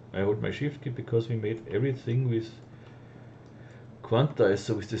because I hold my shift key, because we made everything with quantized,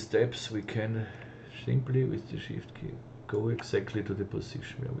 so with the steps we can simply with the shift key go exactly to the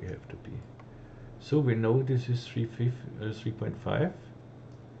position where we have to be. So we know this is 3.5. So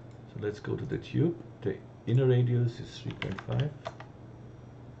let's go to the tube. The inner radius is 3.5.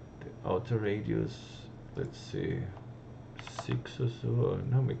 The outer radius, let's say 6 or so, or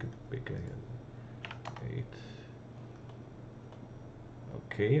no, make it bigger here. 8.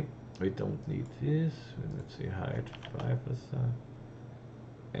 Okay, we don't need this. Let's say height 5 or so.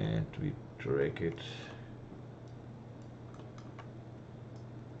 And we drag it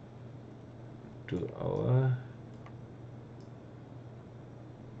to our,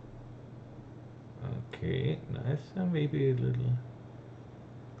 okay, nice, and maybe a little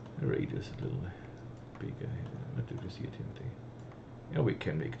radius a little bigger here. What do we see it in the, yeah, we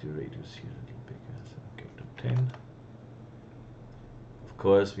can make the radius here a little bigger, so okay, to 10. Of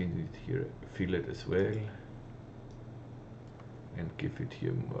course we need here a fillet as well, and give it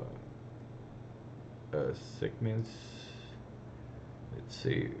here more segments, let's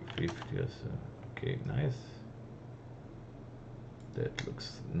say 50 or so. Okay, nice. That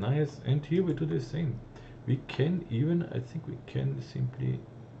looks nice. And here we do the same. We can even, I think we can simply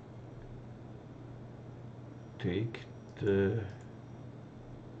take the,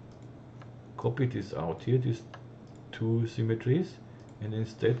 copy this out here, these two symmetries, and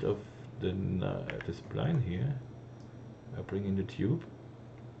instead of the spline here, I bring in the tube,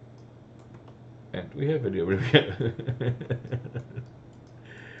 and we have it everywhere.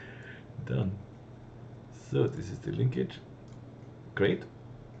 Done. So this is the linkage. Great.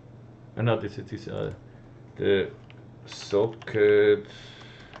 And now these are the socket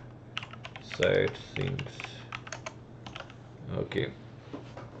side things. Okay.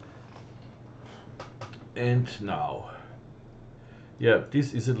 And now, yeah,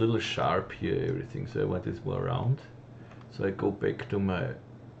 this is a little sharp here, everything, so I want this more round. So I go back to my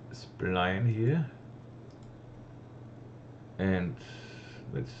spline here, and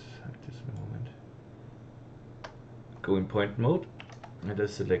let's have this a moment. Go in point mode, and I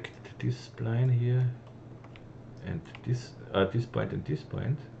select this spline here, and this point and this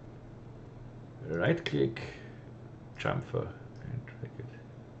point. Right click, chamfer, and drag it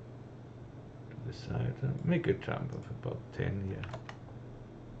to the side. Make a jump of about 10 here.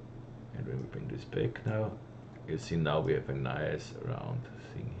 And when we bring this back now, you see now we have a nice round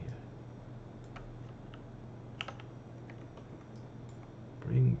thing here.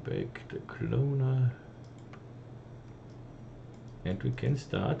 Bring back the cloner. And we can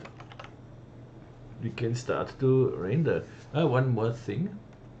start to render. One more thing,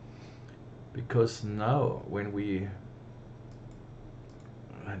 because now when we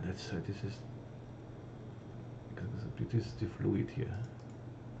this is the fluid here.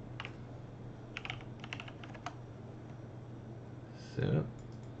 So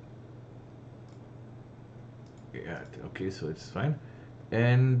yeah, okay, so it's fine.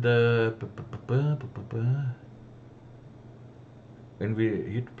 And when we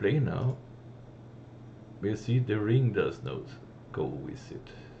hit play now, we see the ring does not go with it.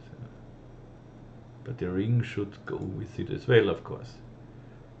 So, but the ring should go with it as well, of course.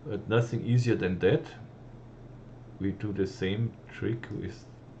 But nothing easier than that. We do the same trick with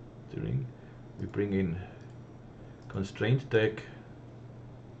the ring. We bring in constraint tag.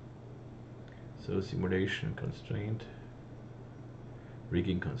 So simulation constraint.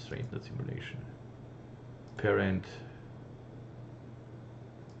 Rigging constraint, not simulation. Parent.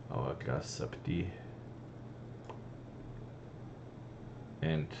 HOURGLASS sub D,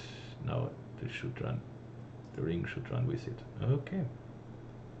 and now this should run, the ring should run with it. Okay,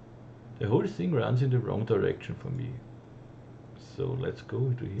 the whole thing runs in the wrong direction for me, so let's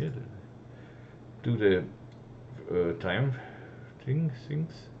go to here, do the time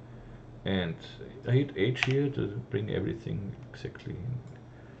things, and I hit H here to bring everything exactly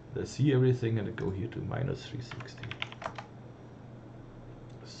in. I see everything, and I go here to -360.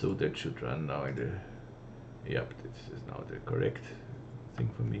 So that should run now in the Yep, this is now the correct thing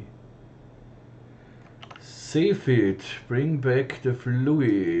for me. Save it, bring back the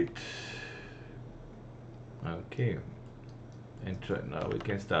fluid. Okay, and now we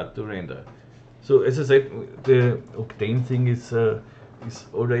can start to render. So as I said, the Octane thing is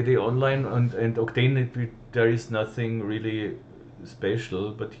already online, and Octane there is nothing really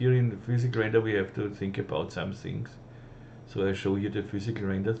special, but here in the physical render we have to think about some things. So I show you the physical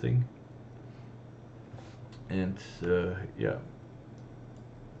render thing, and yeah,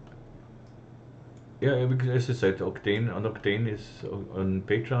 because as I said, Octane is on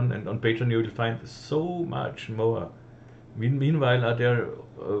Patreon, and on Patreon you will find so much more. Meanwhile, there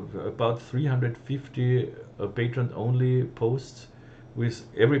about 350 Patreon-only posts. With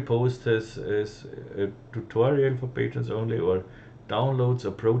every post has a tutorial for patrons only, or downloads,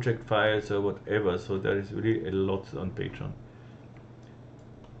 or project files, or whatever. So there is really a lot on Patreon.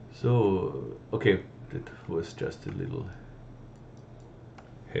 So okay, that was just a little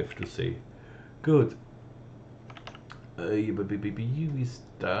have to say. Good. We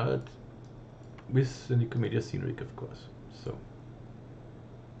start with the Nikomedias Scene Rig, of course. So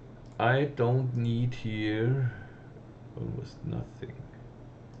I don't need here almost nothing.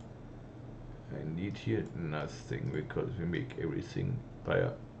 I need here nothing because we make everything by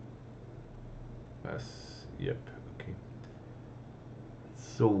us. Yep, okay.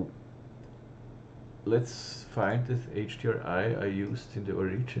 So let's find this HDRI I used in the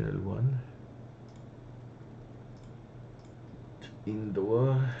original one.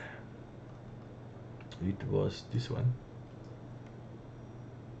 Indoor. It was this one.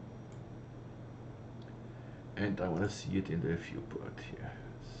 And I want to see it in the viewport here.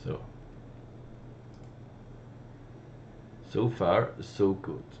 So far so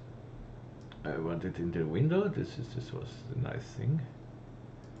good. I want it in the window. This was the nice thing.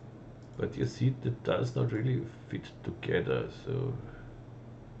 But you see that does not really fit together, so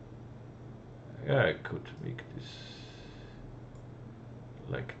yeah, I could make this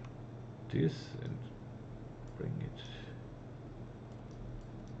like this and bring it.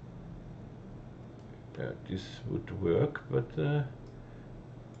 Yeah, this would work, but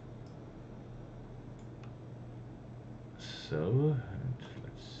so, and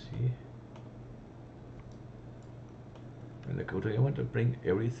let's see. When I go to, I want to bring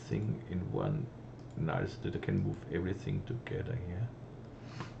everything in one nice, that I can move everything together here.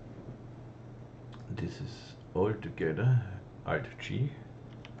 This is all together. Alt G.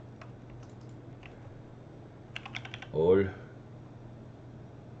 All.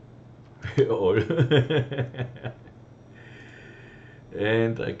 All.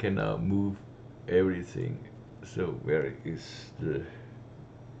 And I can now move everything. So where is the,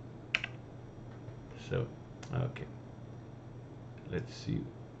 so okay, let's see.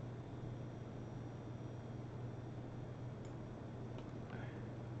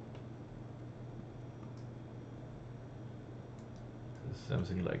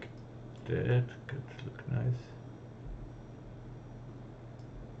 Something like that could look nice.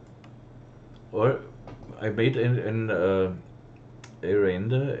 Or I made a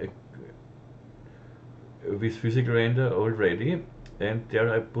render with physical render already, and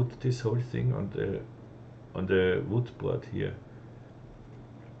there I put this whole thing on the wood board here.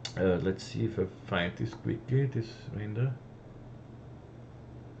 Let's see if I find this quickly, this render.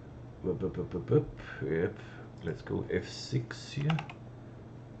 Yep, let's go F6 here.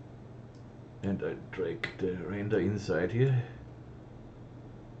 And I drag the render inside here.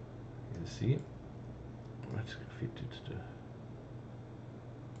 You see, let's fit it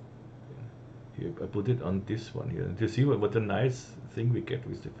here. I put it on this one here, and you see what a nice thing we get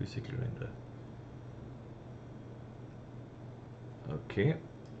with the physical render. Okay,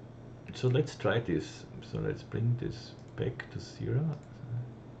 so let's try this. So let's bring this back to 0,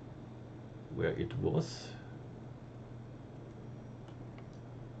 where it was.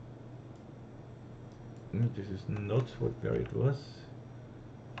 This is not where it was.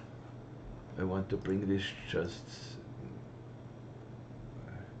 I want to bring this just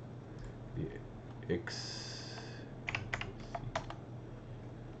the X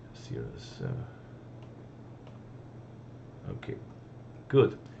 0. So okay,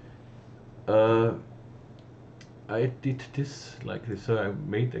 good. I did this like this. So I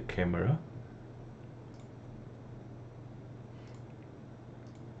made a camera.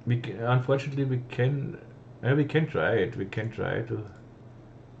 Unfortunately, we can try it. We can try to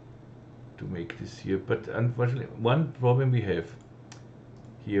make this here, but unfortunately, one problem we have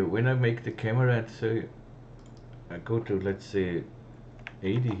here, when I make the camera and say I go to, let's say,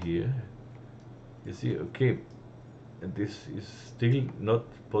 80 here, you see, okay, and this is still not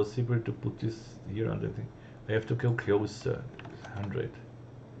possible to put this here on the thing. I have to go closer. 100,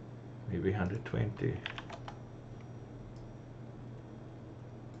 maybe 120.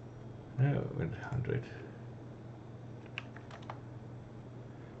 No, 100.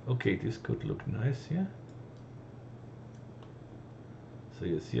 Okay, this could look nice here. So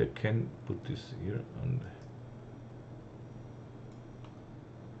you see, I can put this here on.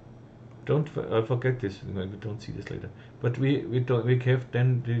 Don't forget this. We don't see this later. But we have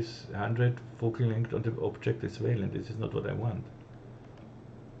then this 100 focal length on the object as well, and this is not what I want.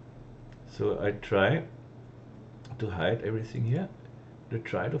 So I try to hide everything here. I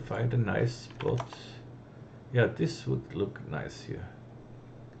try to find a nice spot. Yeah, this would look nice here.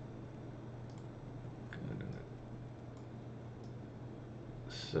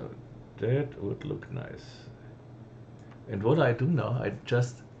 So that would look nice. And what I do now, I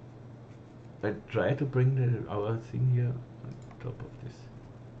try to bring our thing here on top of this.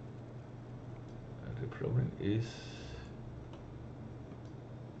 The problem is,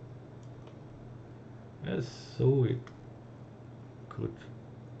 so it could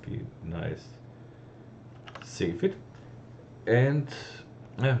be nice. Save it, and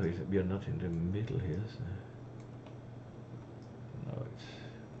we are not in the middle here. So now it's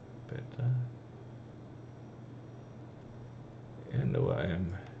better. And now I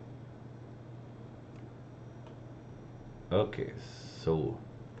am. Okay, so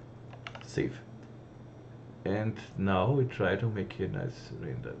save. And now we try to make a nice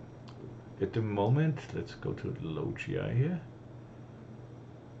render. At the moment, let's go to the low GI here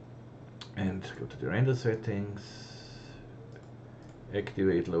and go to the render settings,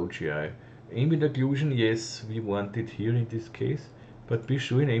 activate low GI. Ambient occlusion, yes, we want it here in this case, but be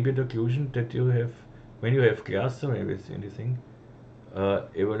sure in ambient occlusion that you have, when you have glass or anything,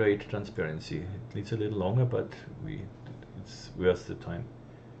 evaluate transparency. It needs a little longer, but it's worth the time.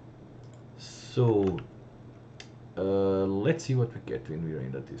 So let's see what we get when we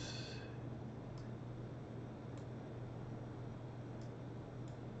render this.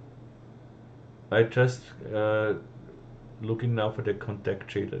 I just looking now for the contact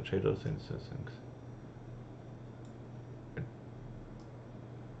shadows and things,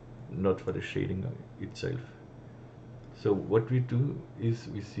 not for the shading itself. So what we do is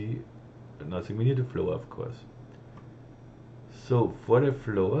we see nothing. We need a floor, of course. So for the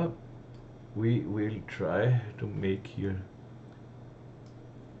floor, we will try to make here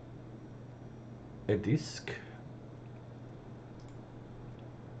a disk.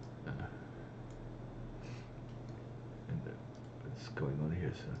 And what's going on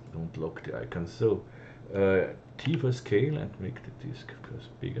here? So don't lock the icon. So T for scale and make the disk, of course,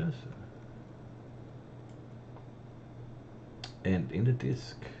 bigger. So. And in the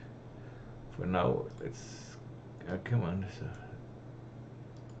disk, for now, let's come on. So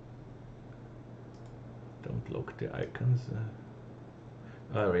don't lock the icons.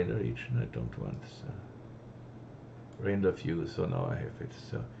 Render region, I don't want. So render view, so now I have it.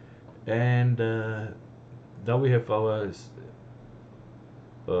 So, and now we have our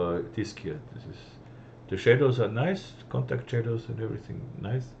disk here. This is, the shadows are nice, contact shadows and everything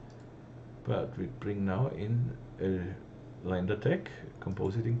nice. But we bring now in a render tag,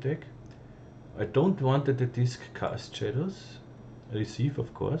 compositing tag. I don't want that the disk cast shadows, receive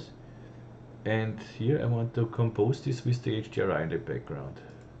of course. And here I want to compose this with the HDRI in the background.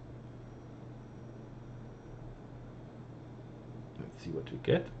 Let's see what we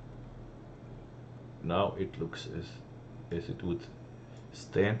get. Now it looks as it would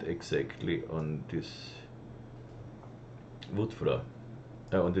stand exactly on this wood floor,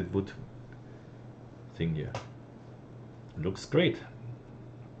 on the wood thing here. Looks great.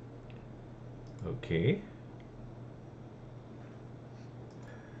 Okay.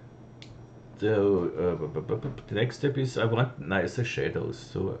 So the next step is I want nicer shadows.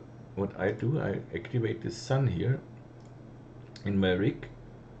 So what I do, I activate the sun here in my rig.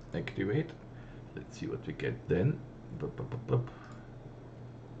 Activate. Let's see what we get then.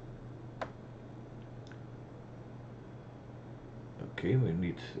 Okay, we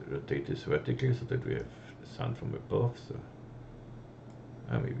need to rotate this vertically so that we have the sun from above. So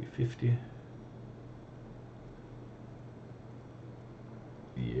maybe 50.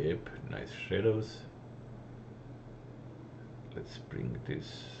 Yep, nice shadows. Let's bring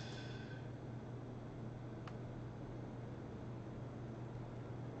this.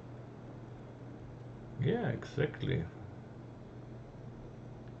 Yeah, exactly.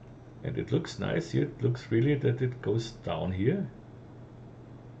 And it looks nice here. It looks really that it goes down here.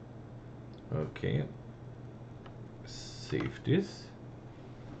 Okay. Save this.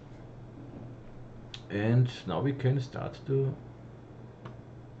 And now we can start to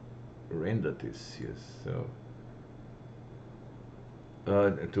render this here. So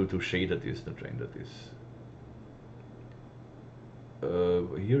to shader this, not render this.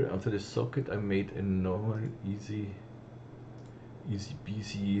 Here after the socket I made a normal easy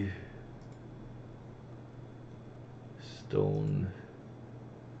peasy stone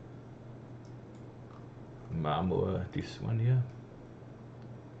marmor, this one here.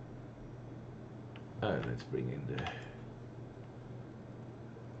 Let's bring in the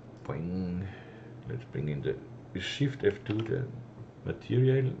boing. Let's bring in the Shift F2, the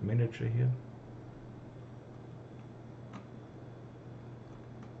material manager here.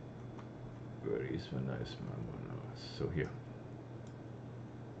 Where is my nice marmor now? So here.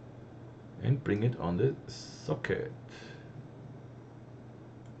 And bring it on the socket.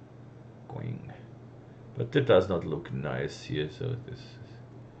 Going. But that does not look nice here, so this is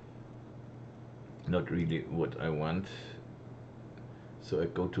not really what I want. So I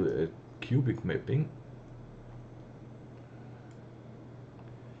go to a cubic mapping.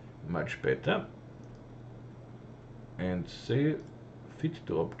 Much better. And say fit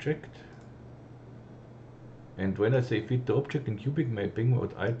to object. And when I say fit to object in cubic mapping,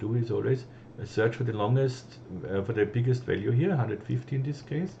 what I do is always search for the longest, for the biggest value here, 150 in this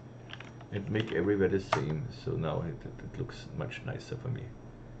case, and make everywhere the same. So now it looks much nicer for me.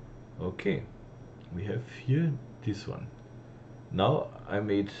 Okay, we have here this one. Now I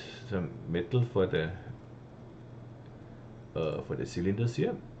made some metal for the cylinders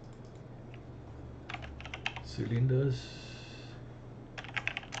here. Cylinders.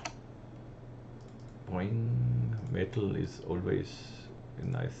 Boing. Metal is always a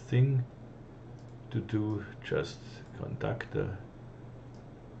nice thing to do. Just conductor.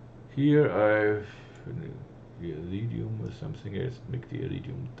 Here I've iridium or something else. Make the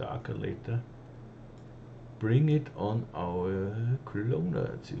iridium darker later. Bring it on our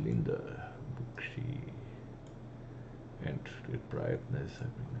cloner cylinder. And the brightness I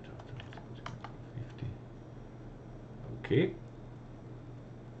bring it up to 50. Okay.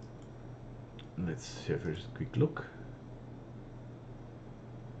 Let's have a quick look.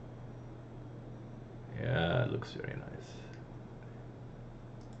 Yeah, looks very nice.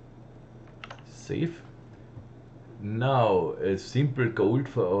 Save. Now a simple gold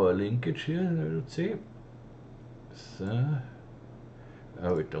for our linkage here, I would say. So,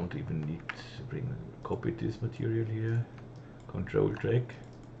 oh, we don't even need to copy this material here. Control drag.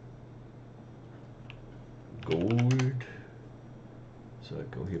 Gold. So I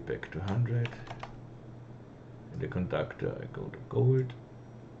go here back to 100. In the conductor I go to gold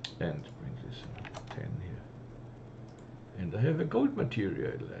and bring this 10 here. And I have a gold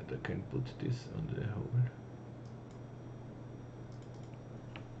material and I can put this on the hole.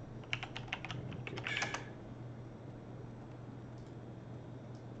 Linkage.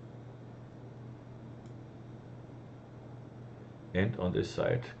 And on the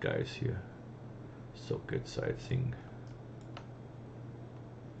side guys here, socket side thing.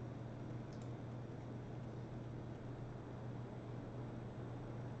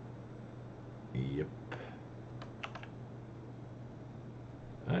 Yep.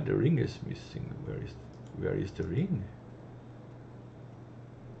 Ah, the ring is missing. Where is the ring?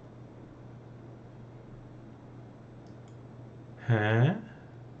 Huh?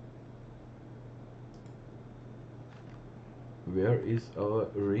 Where is our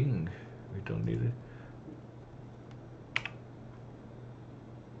ring? We don't need it.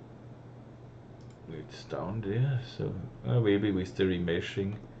 It's down there, so maybe with the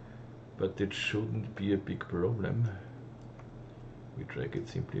remeshing. But it shouldn't be a big problem. We drag it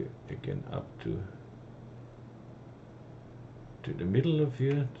simply again up to the middle of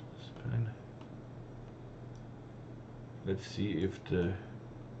here. That's fine. Let's see if the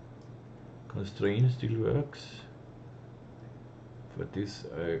constraint still works. For this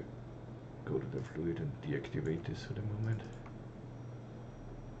I go to the fluid and deactivate this for the moment.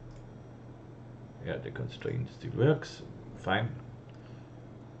 Yeah, the constraint still works. Fine.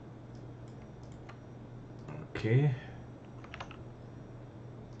 Okay.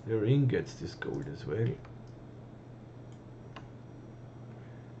 The ring gets this gold as well.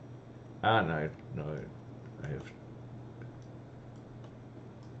 Ah, no, I have.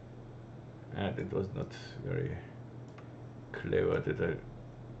 That was not very clever. That I.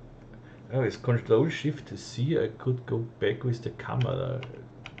 Oh, it's Control Shift C. I could go back with the camera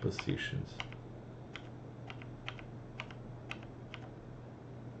positions.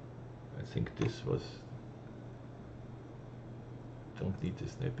 I think this was. Don't need the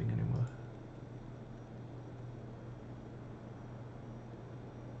snapping anymore.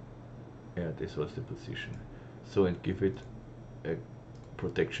 Yeah, this was the position. So, and give it a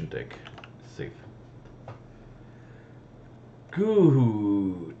protection tag. Save.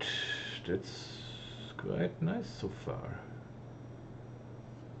 Good. That's quite nice so far.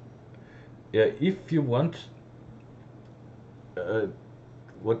 Yeah, if you want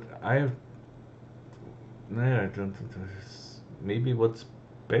what I don't maybe what's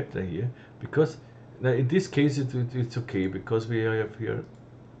better here, because now in this case it's okay, because we have here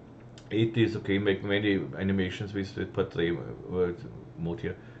 80 is okay, make many animations with the portrait mode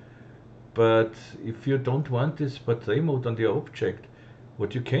here. But if you don't want this portrait mode on the object,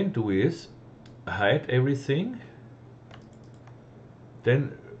 what you can do is hide everything,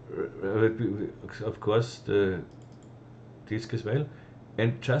 then of course the disk as well,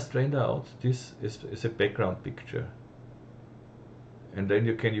 and just render out this as a background picture. And then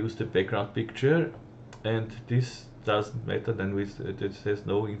you can use the background picture, and this doesn't matter then, with this has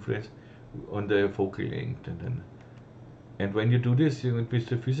no influence on the focal length. And when you do this, with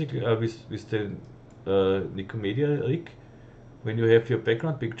the physical with the Nikomedia rig, when you have your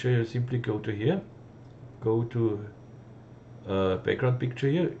background picture, you simply go to here, go to background picture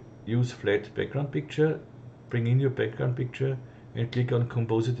here, use flat background picture, bring in your background picture, and click on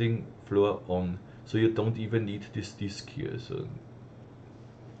compositing floor on. So you don't even need this disk here.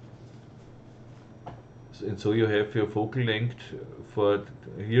 And so you have your focal length for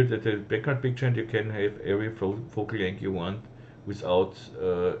here the background picture, and you can have every focal length you want without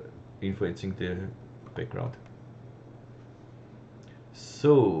influencing the background.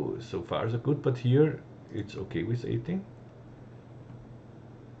 So far so good, but here it's okay with 18.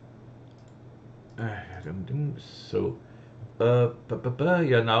 So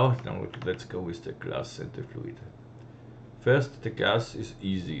yeah, now let's go with the glass and the fluid. First, the glass is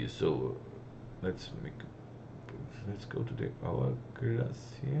easy, so let's go to the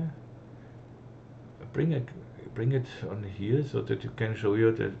hourglass here. Bring it on here so that you can show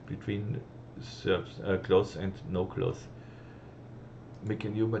you that between cloth and no cloth. Make a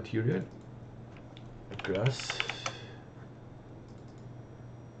new material. Glass.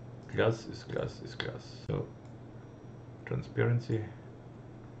 Glass is glass is glass. So transparency.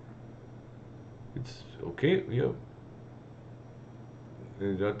 It's okay. Yeah.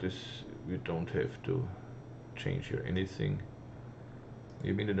 That is, we don't have to change here anything.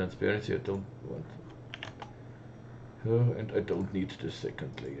 You mean the transparency? I don't want. And I don't need the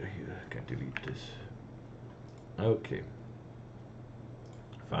second layer here. I can delete this. Okay.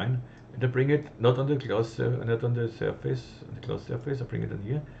 Fine. And I bring it not on the glass, not on the surface, on the glass surface. I bring it on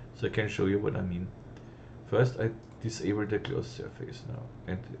here, so I can show you what I mean. First, I disable the glass surface now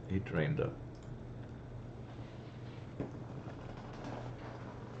and hit render.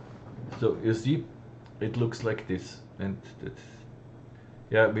 So you see, it looks like this, and that's,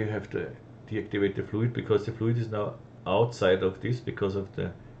 yeah, we have to deactivate the fluid because the fluid is now outside of this because of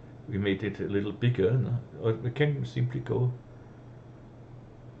the, we made it a little bigger, no? Or we can simply go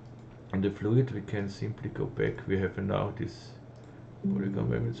in the fluid, we can simply go back. We have now this polygon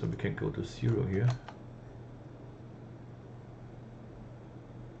level, so we can go to 0 here.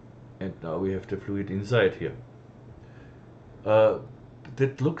 And now we have the fluid inside here.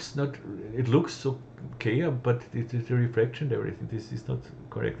 That looks not, it looks okay, but it is the reflection and everything. This is not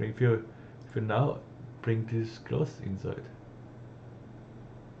correct. If you now bring this cloth inside,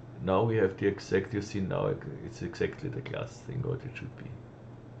 now we have the exact, you see now it's exactly the glass thing what it should be.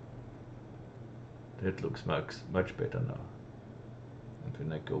 That looks much better now. And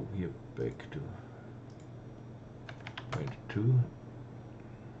when I go here back to point 2,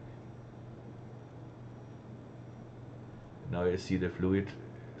 now I see the fluid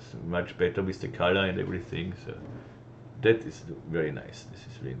much better with the color and everything. So that is very nice. This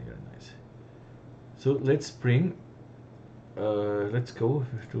is really very nice. So let's bring, let's go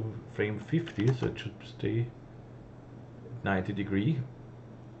to frame 50, so it should stay 90 degree.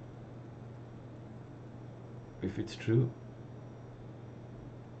 If it's true.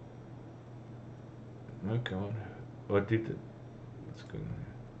 Oh, come on. What did it? What's going on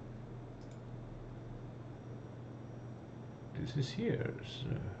here? This is here. So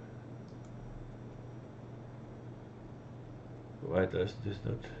why does this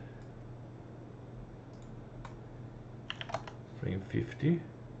not? Frame 50.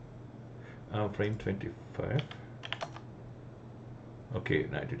 Frame 25. Okay,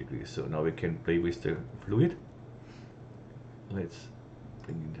 90 degrees. So now we can play with the fluid. Let's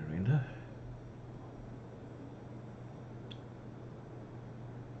bring in the render.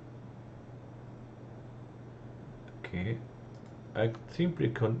 Okay, I simply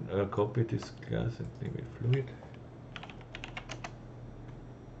copy this glass and name it fluid.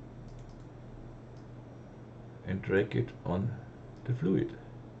 And drag it on the fluid.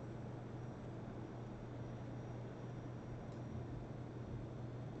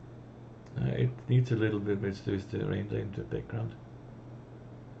 It needs a little bit with the render in the background.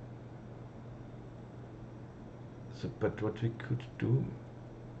 So, but what we could do,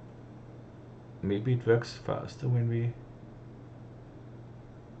 maybe it works faster when we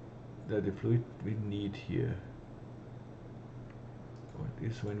the fluid we need here. What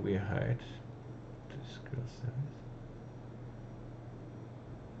is when we hide this glass size?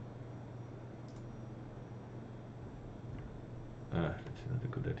 That's not a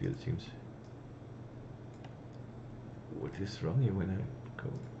good idea, it seems. What is wrong here when I go?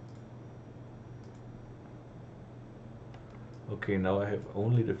 Okay, now I have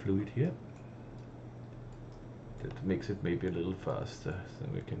only the fluid here. That makes it maybe a little faster, so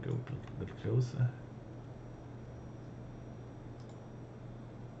we can go a little closer.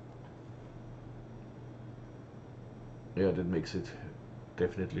 Yeah, that makes it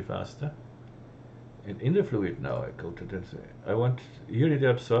definitely faster. And in the fluid now, I go to that. I want here the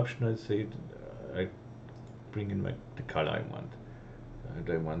absorption. I say I bring in the color I want, and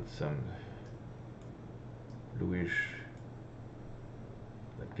I want some bluish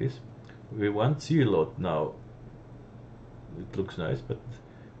like this. We want see a lot now. It looks nice, but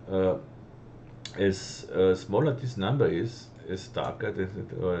as smaller this number is, as darker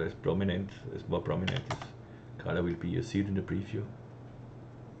or as prominent, as more prominent this color will be. You see it in the preview.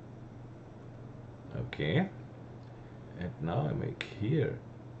 Okay, and now I make here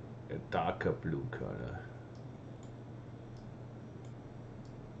a darker blue color.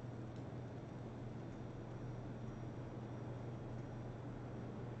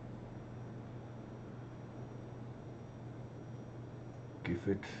 Give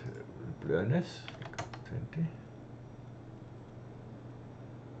it blurriness, 20.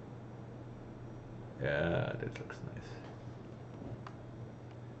 Yeah, that looks nice.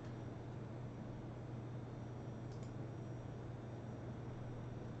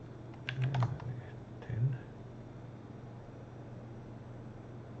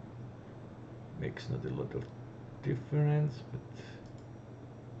 Makes not a lot of difference, but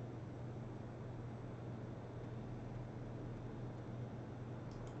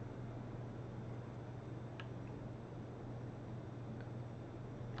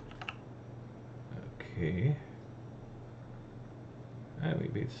okay.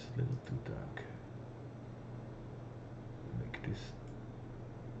 Maybe it's a little too dark. Make this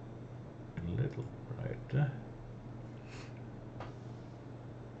a little brighter.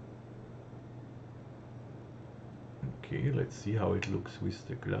 Okay, let's see how it looks with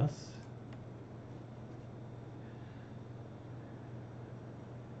the glass.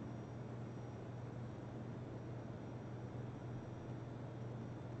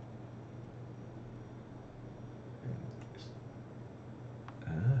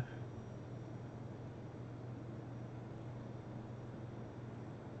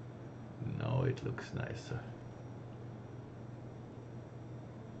 Now it looks nicer.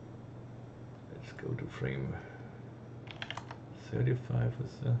 Let's go to frame 35 or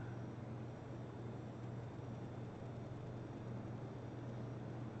so.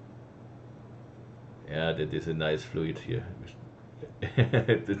 Yeah, that is a nice fluid here.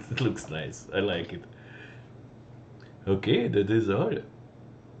 It looks nice. I like it. Okay, that is all.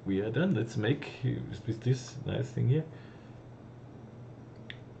 We are done. Let's make with this nice thing here.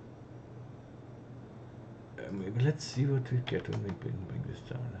 Maybe let's see what we get when we bring this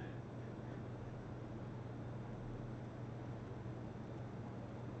down.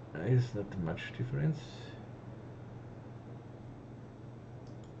 It's not much difference.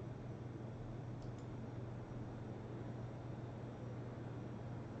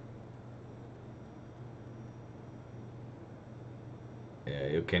 Yeah,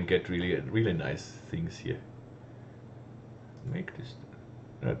 you can get really nice things here. Make this.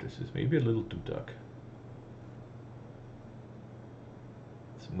 This is maybe a little too dark.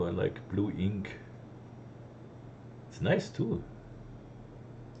 It's more like blue ink. It's nice too.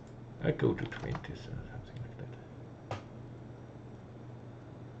 I go to 20 or something like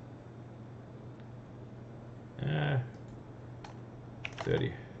that.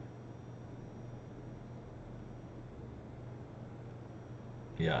 30.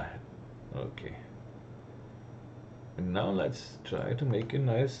 Yeah, okay. And now let's try to make a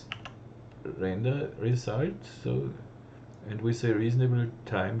nice render result. So, and with a reasonable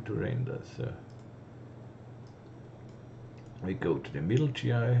time to render. So we go to the middle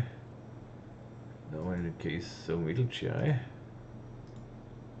GI. Now in the case, so middle GI.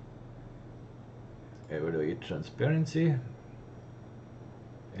 Evaluate transparency.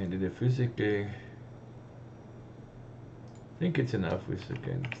 And in the physical think it's enough with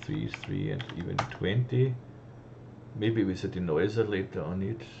again 3, 3 and even 20. Maybe with a denoiser later on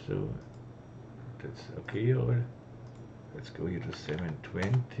it, so that's okay. All. Let's go here to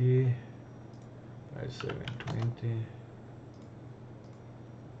 720. 720.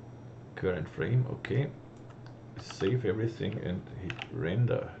 Current frame, okay. Save everything and hit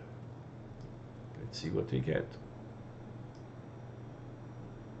render. Let's see what we get.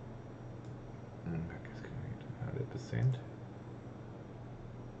 100%.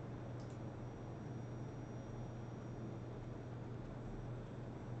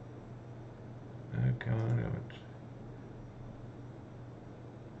 Come on out.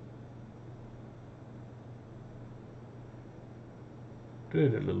 Do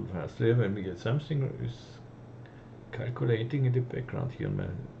it a little faster when we get something is calculating in the background here on my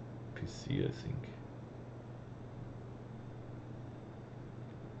PC, I think.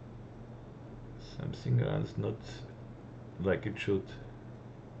 Something runs not like it should.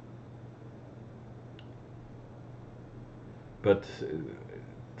 But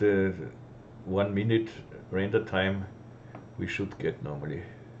the 1 minute render time we should get normally.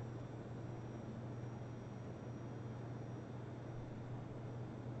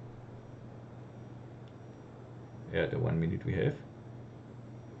 Yeah, the 1 minute we have.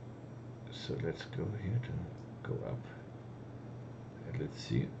 So let's go here to go up. And let's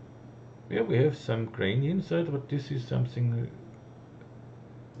see. Yeah, we have some grain inside, but this is something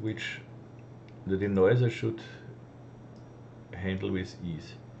which the denoiser should handle with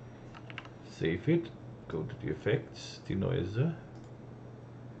ease. Save it, go to the effects, denoiser,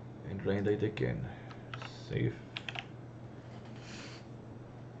 and render it again. Save.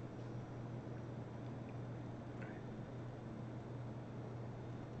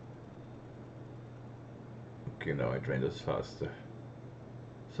 Okay, now it renders faster.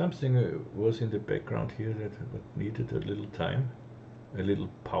 Something was in the background here that needed a little time, a little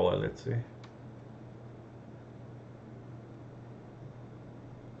power, let's say.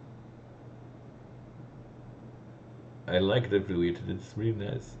 I like the fluid, it's really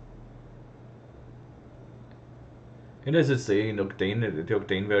nice. And as I say, in Octane, the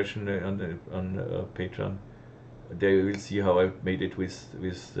Octane version on Patreon, there you will see how I made it with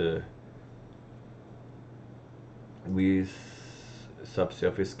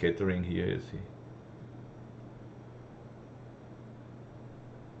subsurface scattering here, you see.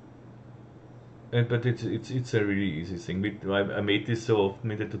 But it's a really easy thing. I made this so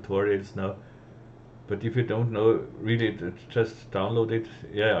often in the tutorials now. But if you don't know, really, just download it.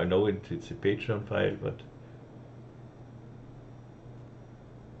 Yeah, I know it's a Patreon file, but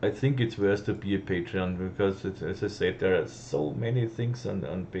I think it's worth to be a Patreon because, as I said, there are so many things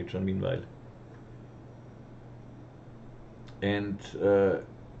on Patreon meanwhile. And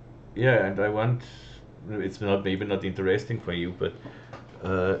yeah, and I want, it's maybe not interesting for you, but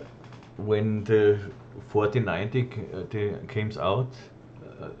when the 4090 comes out,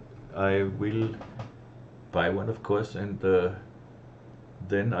 I will buy one, of course, and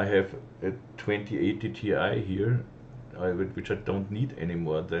then I have a 2080 Ti here, which I don't need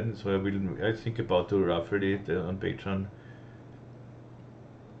anymore then, so I think about to raffle it on Patreon,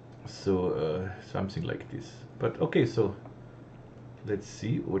 so something like this. But okay, so let's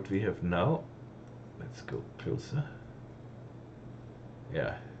see what we have now. Let's go closer.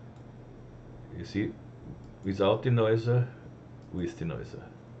 Yeah, you see, without denoiser, with denoiser.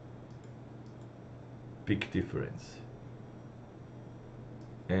 Big difference.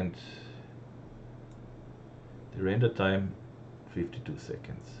 And the render time 52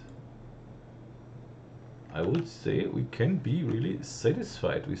 seconds. I would say we can be really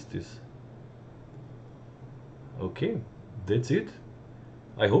satisfied with this. Okay, that's it.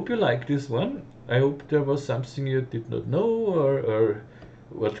 I hope you liked this one. I hope there was something you did not know, or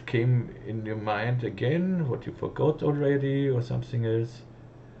what came in your mind again, what you forgot already, or something else.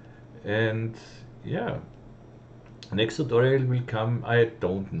 And yeah, next tutorial will come, I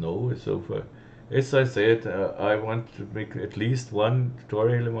don't know. So for, as I said, I want to make at least one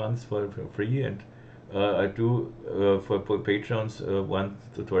tutorial a month for free, and I do for patrons one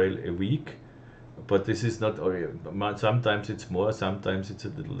tutorial a week. But this is not, sometimes it's more, sometimes it's a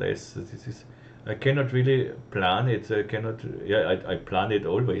little less. This is, I cannot really plan it. I cannot, yeah, I plan it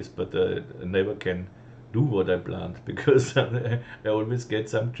always, but I never can do what I planned because I always get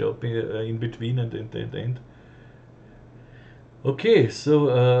some job in between and at the end. Okay,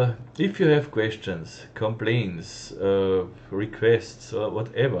 so if you have questions, complaints, requests, or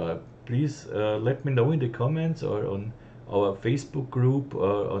whatever, please let me know in the comments or on our Facebook group,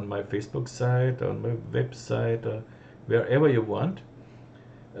 or on my Facebook site, on my website, or wherever you want.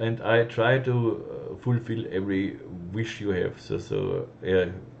 and I try to fulfill every wish you have. So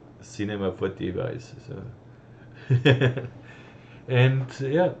yeah, cinema for device. So and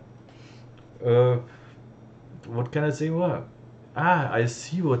yeah, uh, what can I say more? Ah, I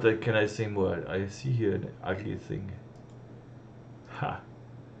see what can I say more. I see here an ugly thing. Ha.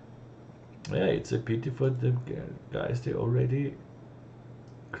 Yeah, it's a pity for the guys. They already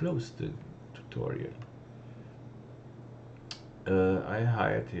closed the tutorial. I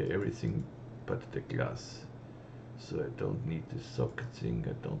hide here everything but the glass. So I don't need the socket thing,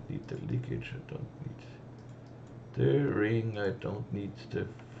 I don't need the leakage, I don't need the ring, I don't need the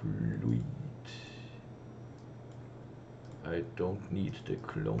fluid. I don't need the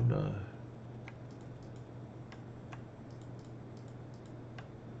cloner.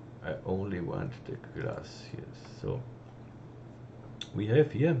 I only want the glass here. So we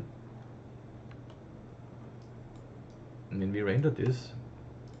have here, when we render this,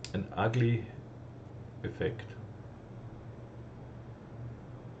 an ugly effect.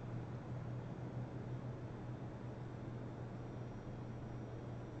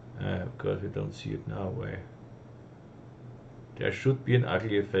 Of course we don't see it now. Why? There should be an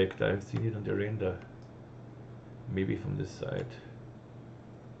ugly effect. I've seen it on the render. Maybe from this side.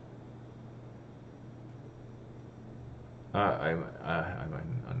 I'm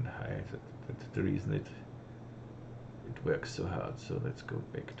on high. That's the reason it works so hard. So let's go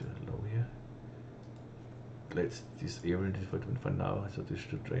back to low here. Let's disable this for now. So this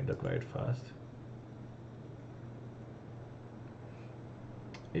should render quite fast.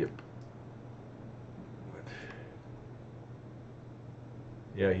 Yep.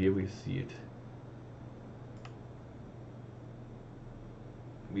 Yeah, here we see it.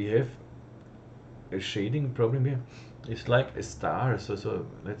 We have a shading problem here. It's like a star. So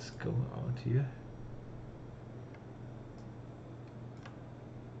let's go out here.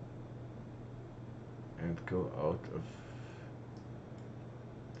 And go out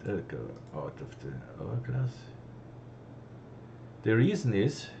of the hourglass. The reason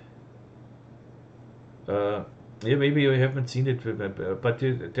is, yeah, maybe you haven't seen it, but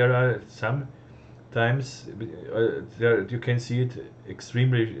there are some times there you can see it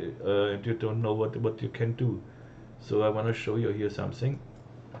extremely, and you don't know what you can do. So I want to show you here something.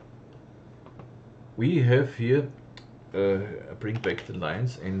 We have here bring back the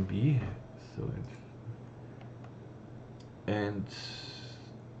lines NB. So and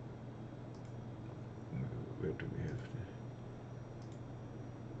where do we have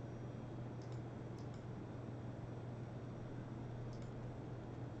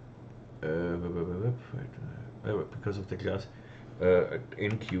because of the glass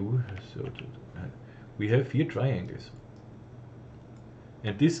NQ. So we have here triangles,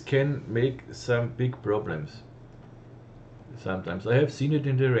 and this can make some big problems sometimes. I have seen it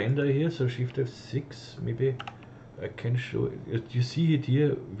in the render here, so Shift F6, maybe I can show it. You see it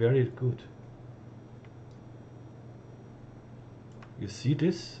here very good. You see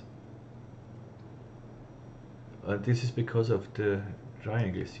this? This is because of the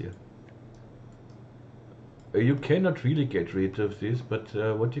triangles here. You cannot really get rid of this, but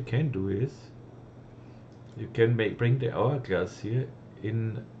what you can do is you can bring the hourglass here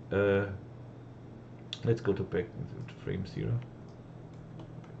in. Let's go to back to frame 0.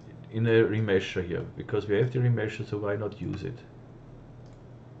 In a remesher here, because we have the remesher, so why not use it?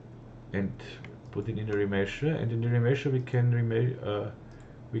 And put it in a remesher, and in the remesher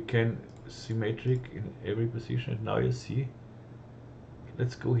we can symmetric in every position. And now you see.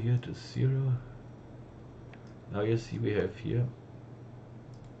 Let's go here to 0. Now you see we have here.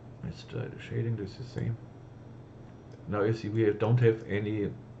 Let's try the shading. This is the same. Now you see we don't have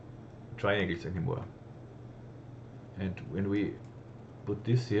any triangles anymore. And when we put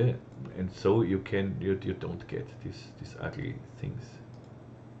this here, and so you don't get these ugly things.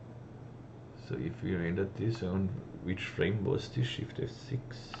 So if we render this on which frame was this? Shift F6.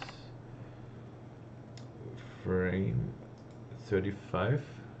 Frame 35.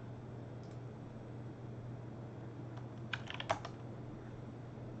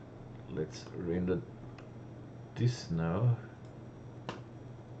 Let's render this now.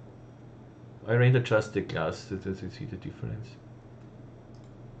 I render just the glass so that you see the difference.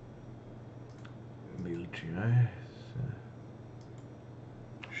 GI, so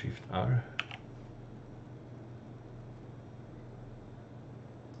Shift R.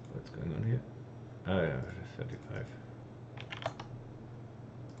 What's going on here? Ah, yeah, 35.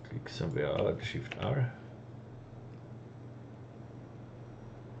 Click somewhere out, Shift R.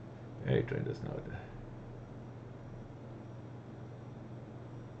 Yeah, it renders now.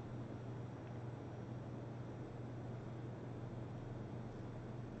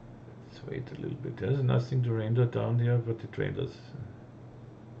 wait a little bit. There's nothing to render down here, but it renders.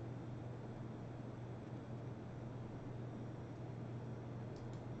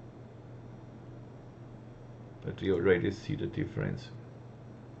 But you already see the difference.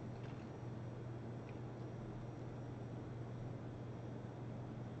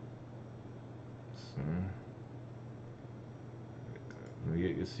 So,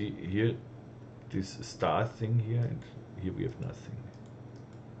 you see here this star thing here, and here we have nothing.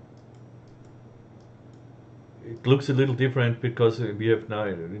 It looks a little different because we have now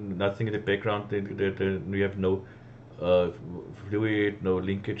nothing in the background. We have no fluid, no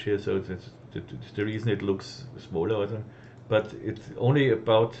linkage here, so it's the reason it looks smaller. Also. But it's only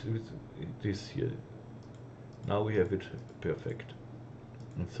about this here. Now we have it perfect,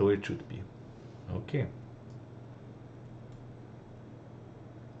 and so it should be. Okay.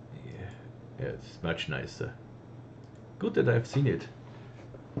 Yeah, it's much nicer. Good that I've seen it.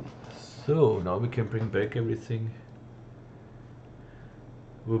 So now we can bring back everything.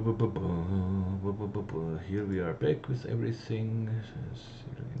 Here we are back with everything.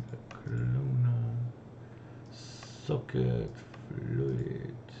 Cloner, socket,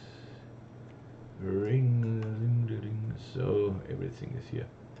 fluid, ring. So everything is here.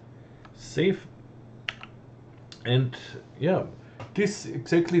 Save. And yeah,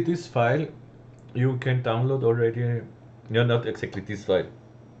 exactly this file you can download already. No, not exactly this file,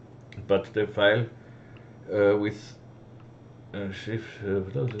 but the file with shift the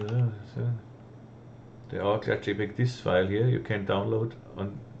HOURGLASS JPEG. This file here you can download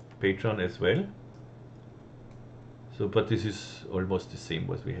on Patreon as well. So, but this is almost the same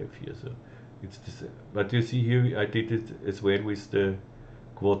what we have here. So it's this. But you see here I did it as well with the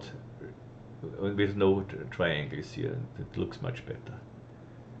quad, with no triangles here. It looks much better.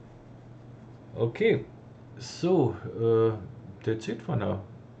 Okay, so that's it for now.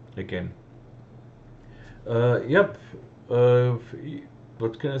 Again, yep.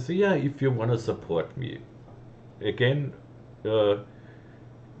 What can I say? Yeah, if you want to support me, again,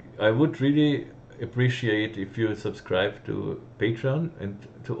 I would really appreciate if you subscribe to Patreon, and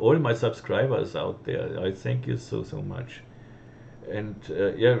to all my subscribers out there. I thank you so much, and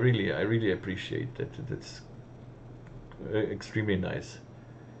yeah, really, I really appreciate that. That's extremely nice.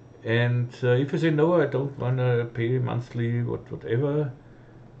 And if you say no, I don't want to pay monthly, whatever,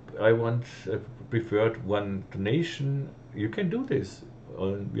 I want a preferred one donation, you can do this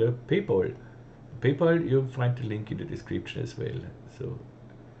on your PayPal. PayPal, you'll find the link in the description as well. So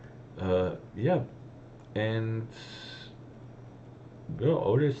yeah, and yeah,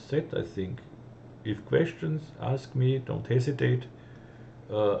 all is set, I think. If questions, ask me, don't hesitate.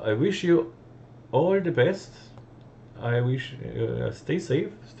 I wish you all the best. I wish stay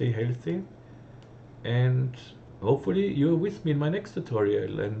safe, stay healthy, and hopefully you're with me in my next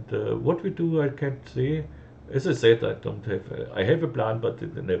tutorial. And what we do, I can't say. As I said, I have a plan, but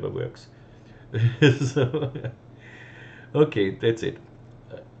it never works. So, okay, that's it.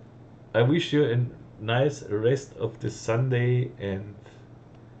 I wish you a nice rest of the Sunday, and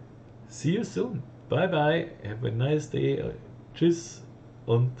see you soon. Bye bye. Have a nice day. Tschüss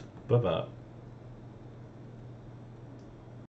und Baba.